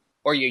now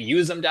or you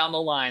use them down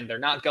the line. They're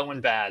not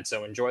going bad.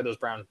 So enjoy those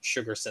brown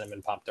sugar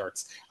cinnamon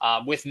Pop-Tarts.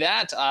 With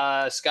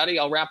that, Scotty,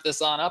 I'll wrap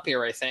this on up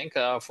here, I think,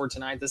 for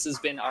tonight. This has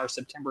been our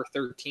September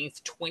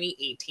 13th,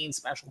 2018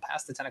 special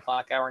past the 10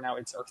 o'clock hour. Now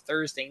it's our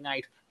Thursday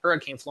night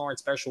Hurricane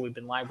Florence special. We've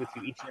been live with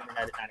you each and every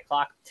night at 9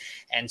 o'clock.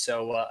 And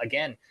so,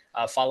 again,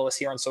 follow us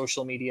here on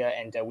social media,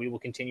 and we will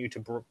continue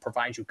to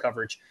provide you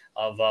coverage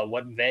of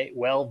what very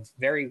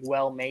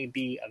well may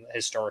be a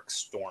historic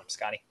storm.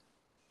 Scotty?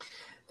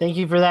 Thank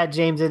you for that,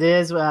 James. It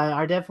is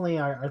definitely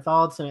our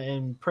thoughts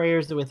and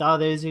prayers with all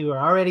those who are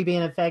already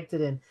being affected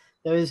and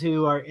those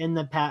who are in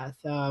the path.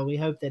 We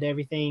hope that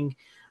everything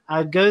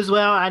goes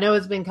well. I know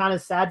it's been kind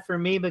of sad for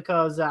me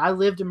because I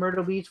lived in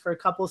Myrtle Beach for a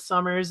couple of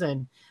summers,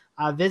 and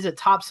I visit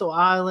Topsail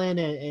Island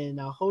and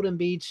Holden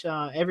Beach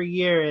every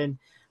year, and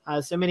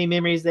so many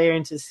memories there.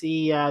 And to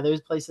see those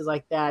places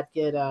like that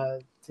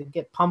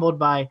get pummeled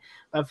by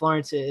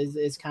Florence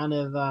is kind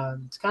of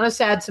it's kind of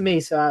sad to me.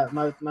 So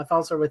my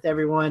thoughts are with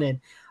everyone and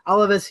all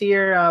of us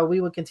here.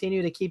 We will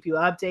continue to keep you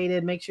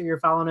updated. Make sure you're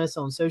following us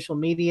on social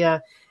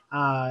media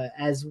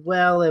as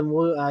well, and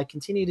we'll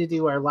continue to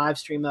do our live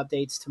stream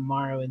updates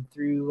tomorrow and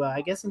through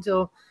I guess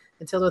until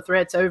the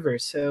threat's over.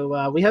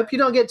 So we hope you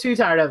don't get too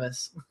tired of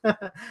us.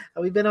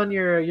 We've been on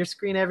your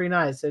screen every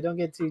night, so don't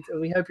get too.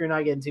 We hope you're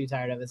not getting too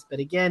tired of us. But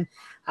again,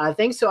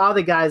 thanks to all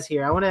the guys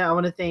here. I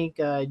want to thank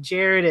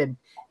Jared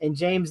and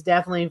James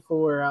definitely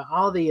for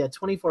all the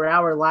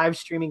 24-hour live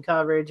streaming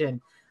coverage and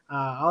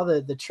all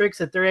the tricks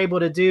that they're able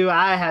to do.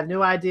 I have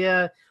no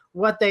idea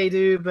what they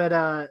do, but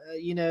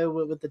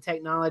with the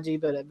technology,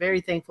 but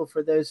very thankful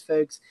for those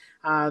folks.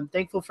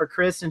 Thankful for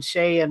Chris and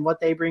Shay and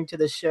what they bring to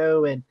the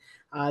show and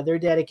their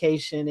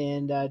dedication,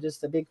 and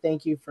just a big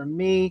thank you from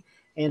me.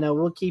 And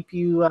we'll keep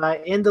you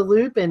in the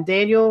loop. And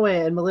Daniel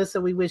and Melissa,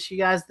 we wish you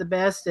guys the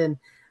best, and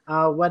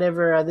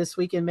whatever this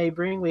weekend may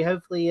bring. We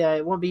hopefully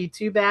it won't be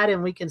too bad,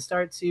 and we can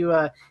start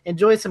to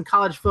enjoy some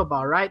college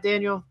football, right,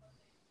 Daniel?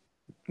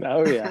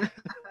 Oh yeah.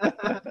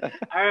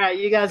 All right,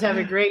 you guys have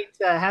a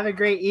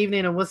great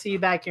evening, and we'll see you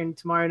back here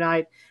tomorrow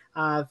night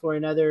for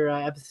another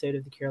episode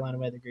of the Carolina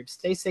Weather Group.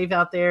 Stay safe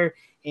out there,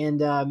 and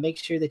make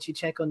sure that you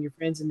check on your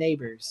friends and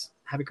neighbors.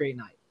 Have a great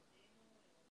night.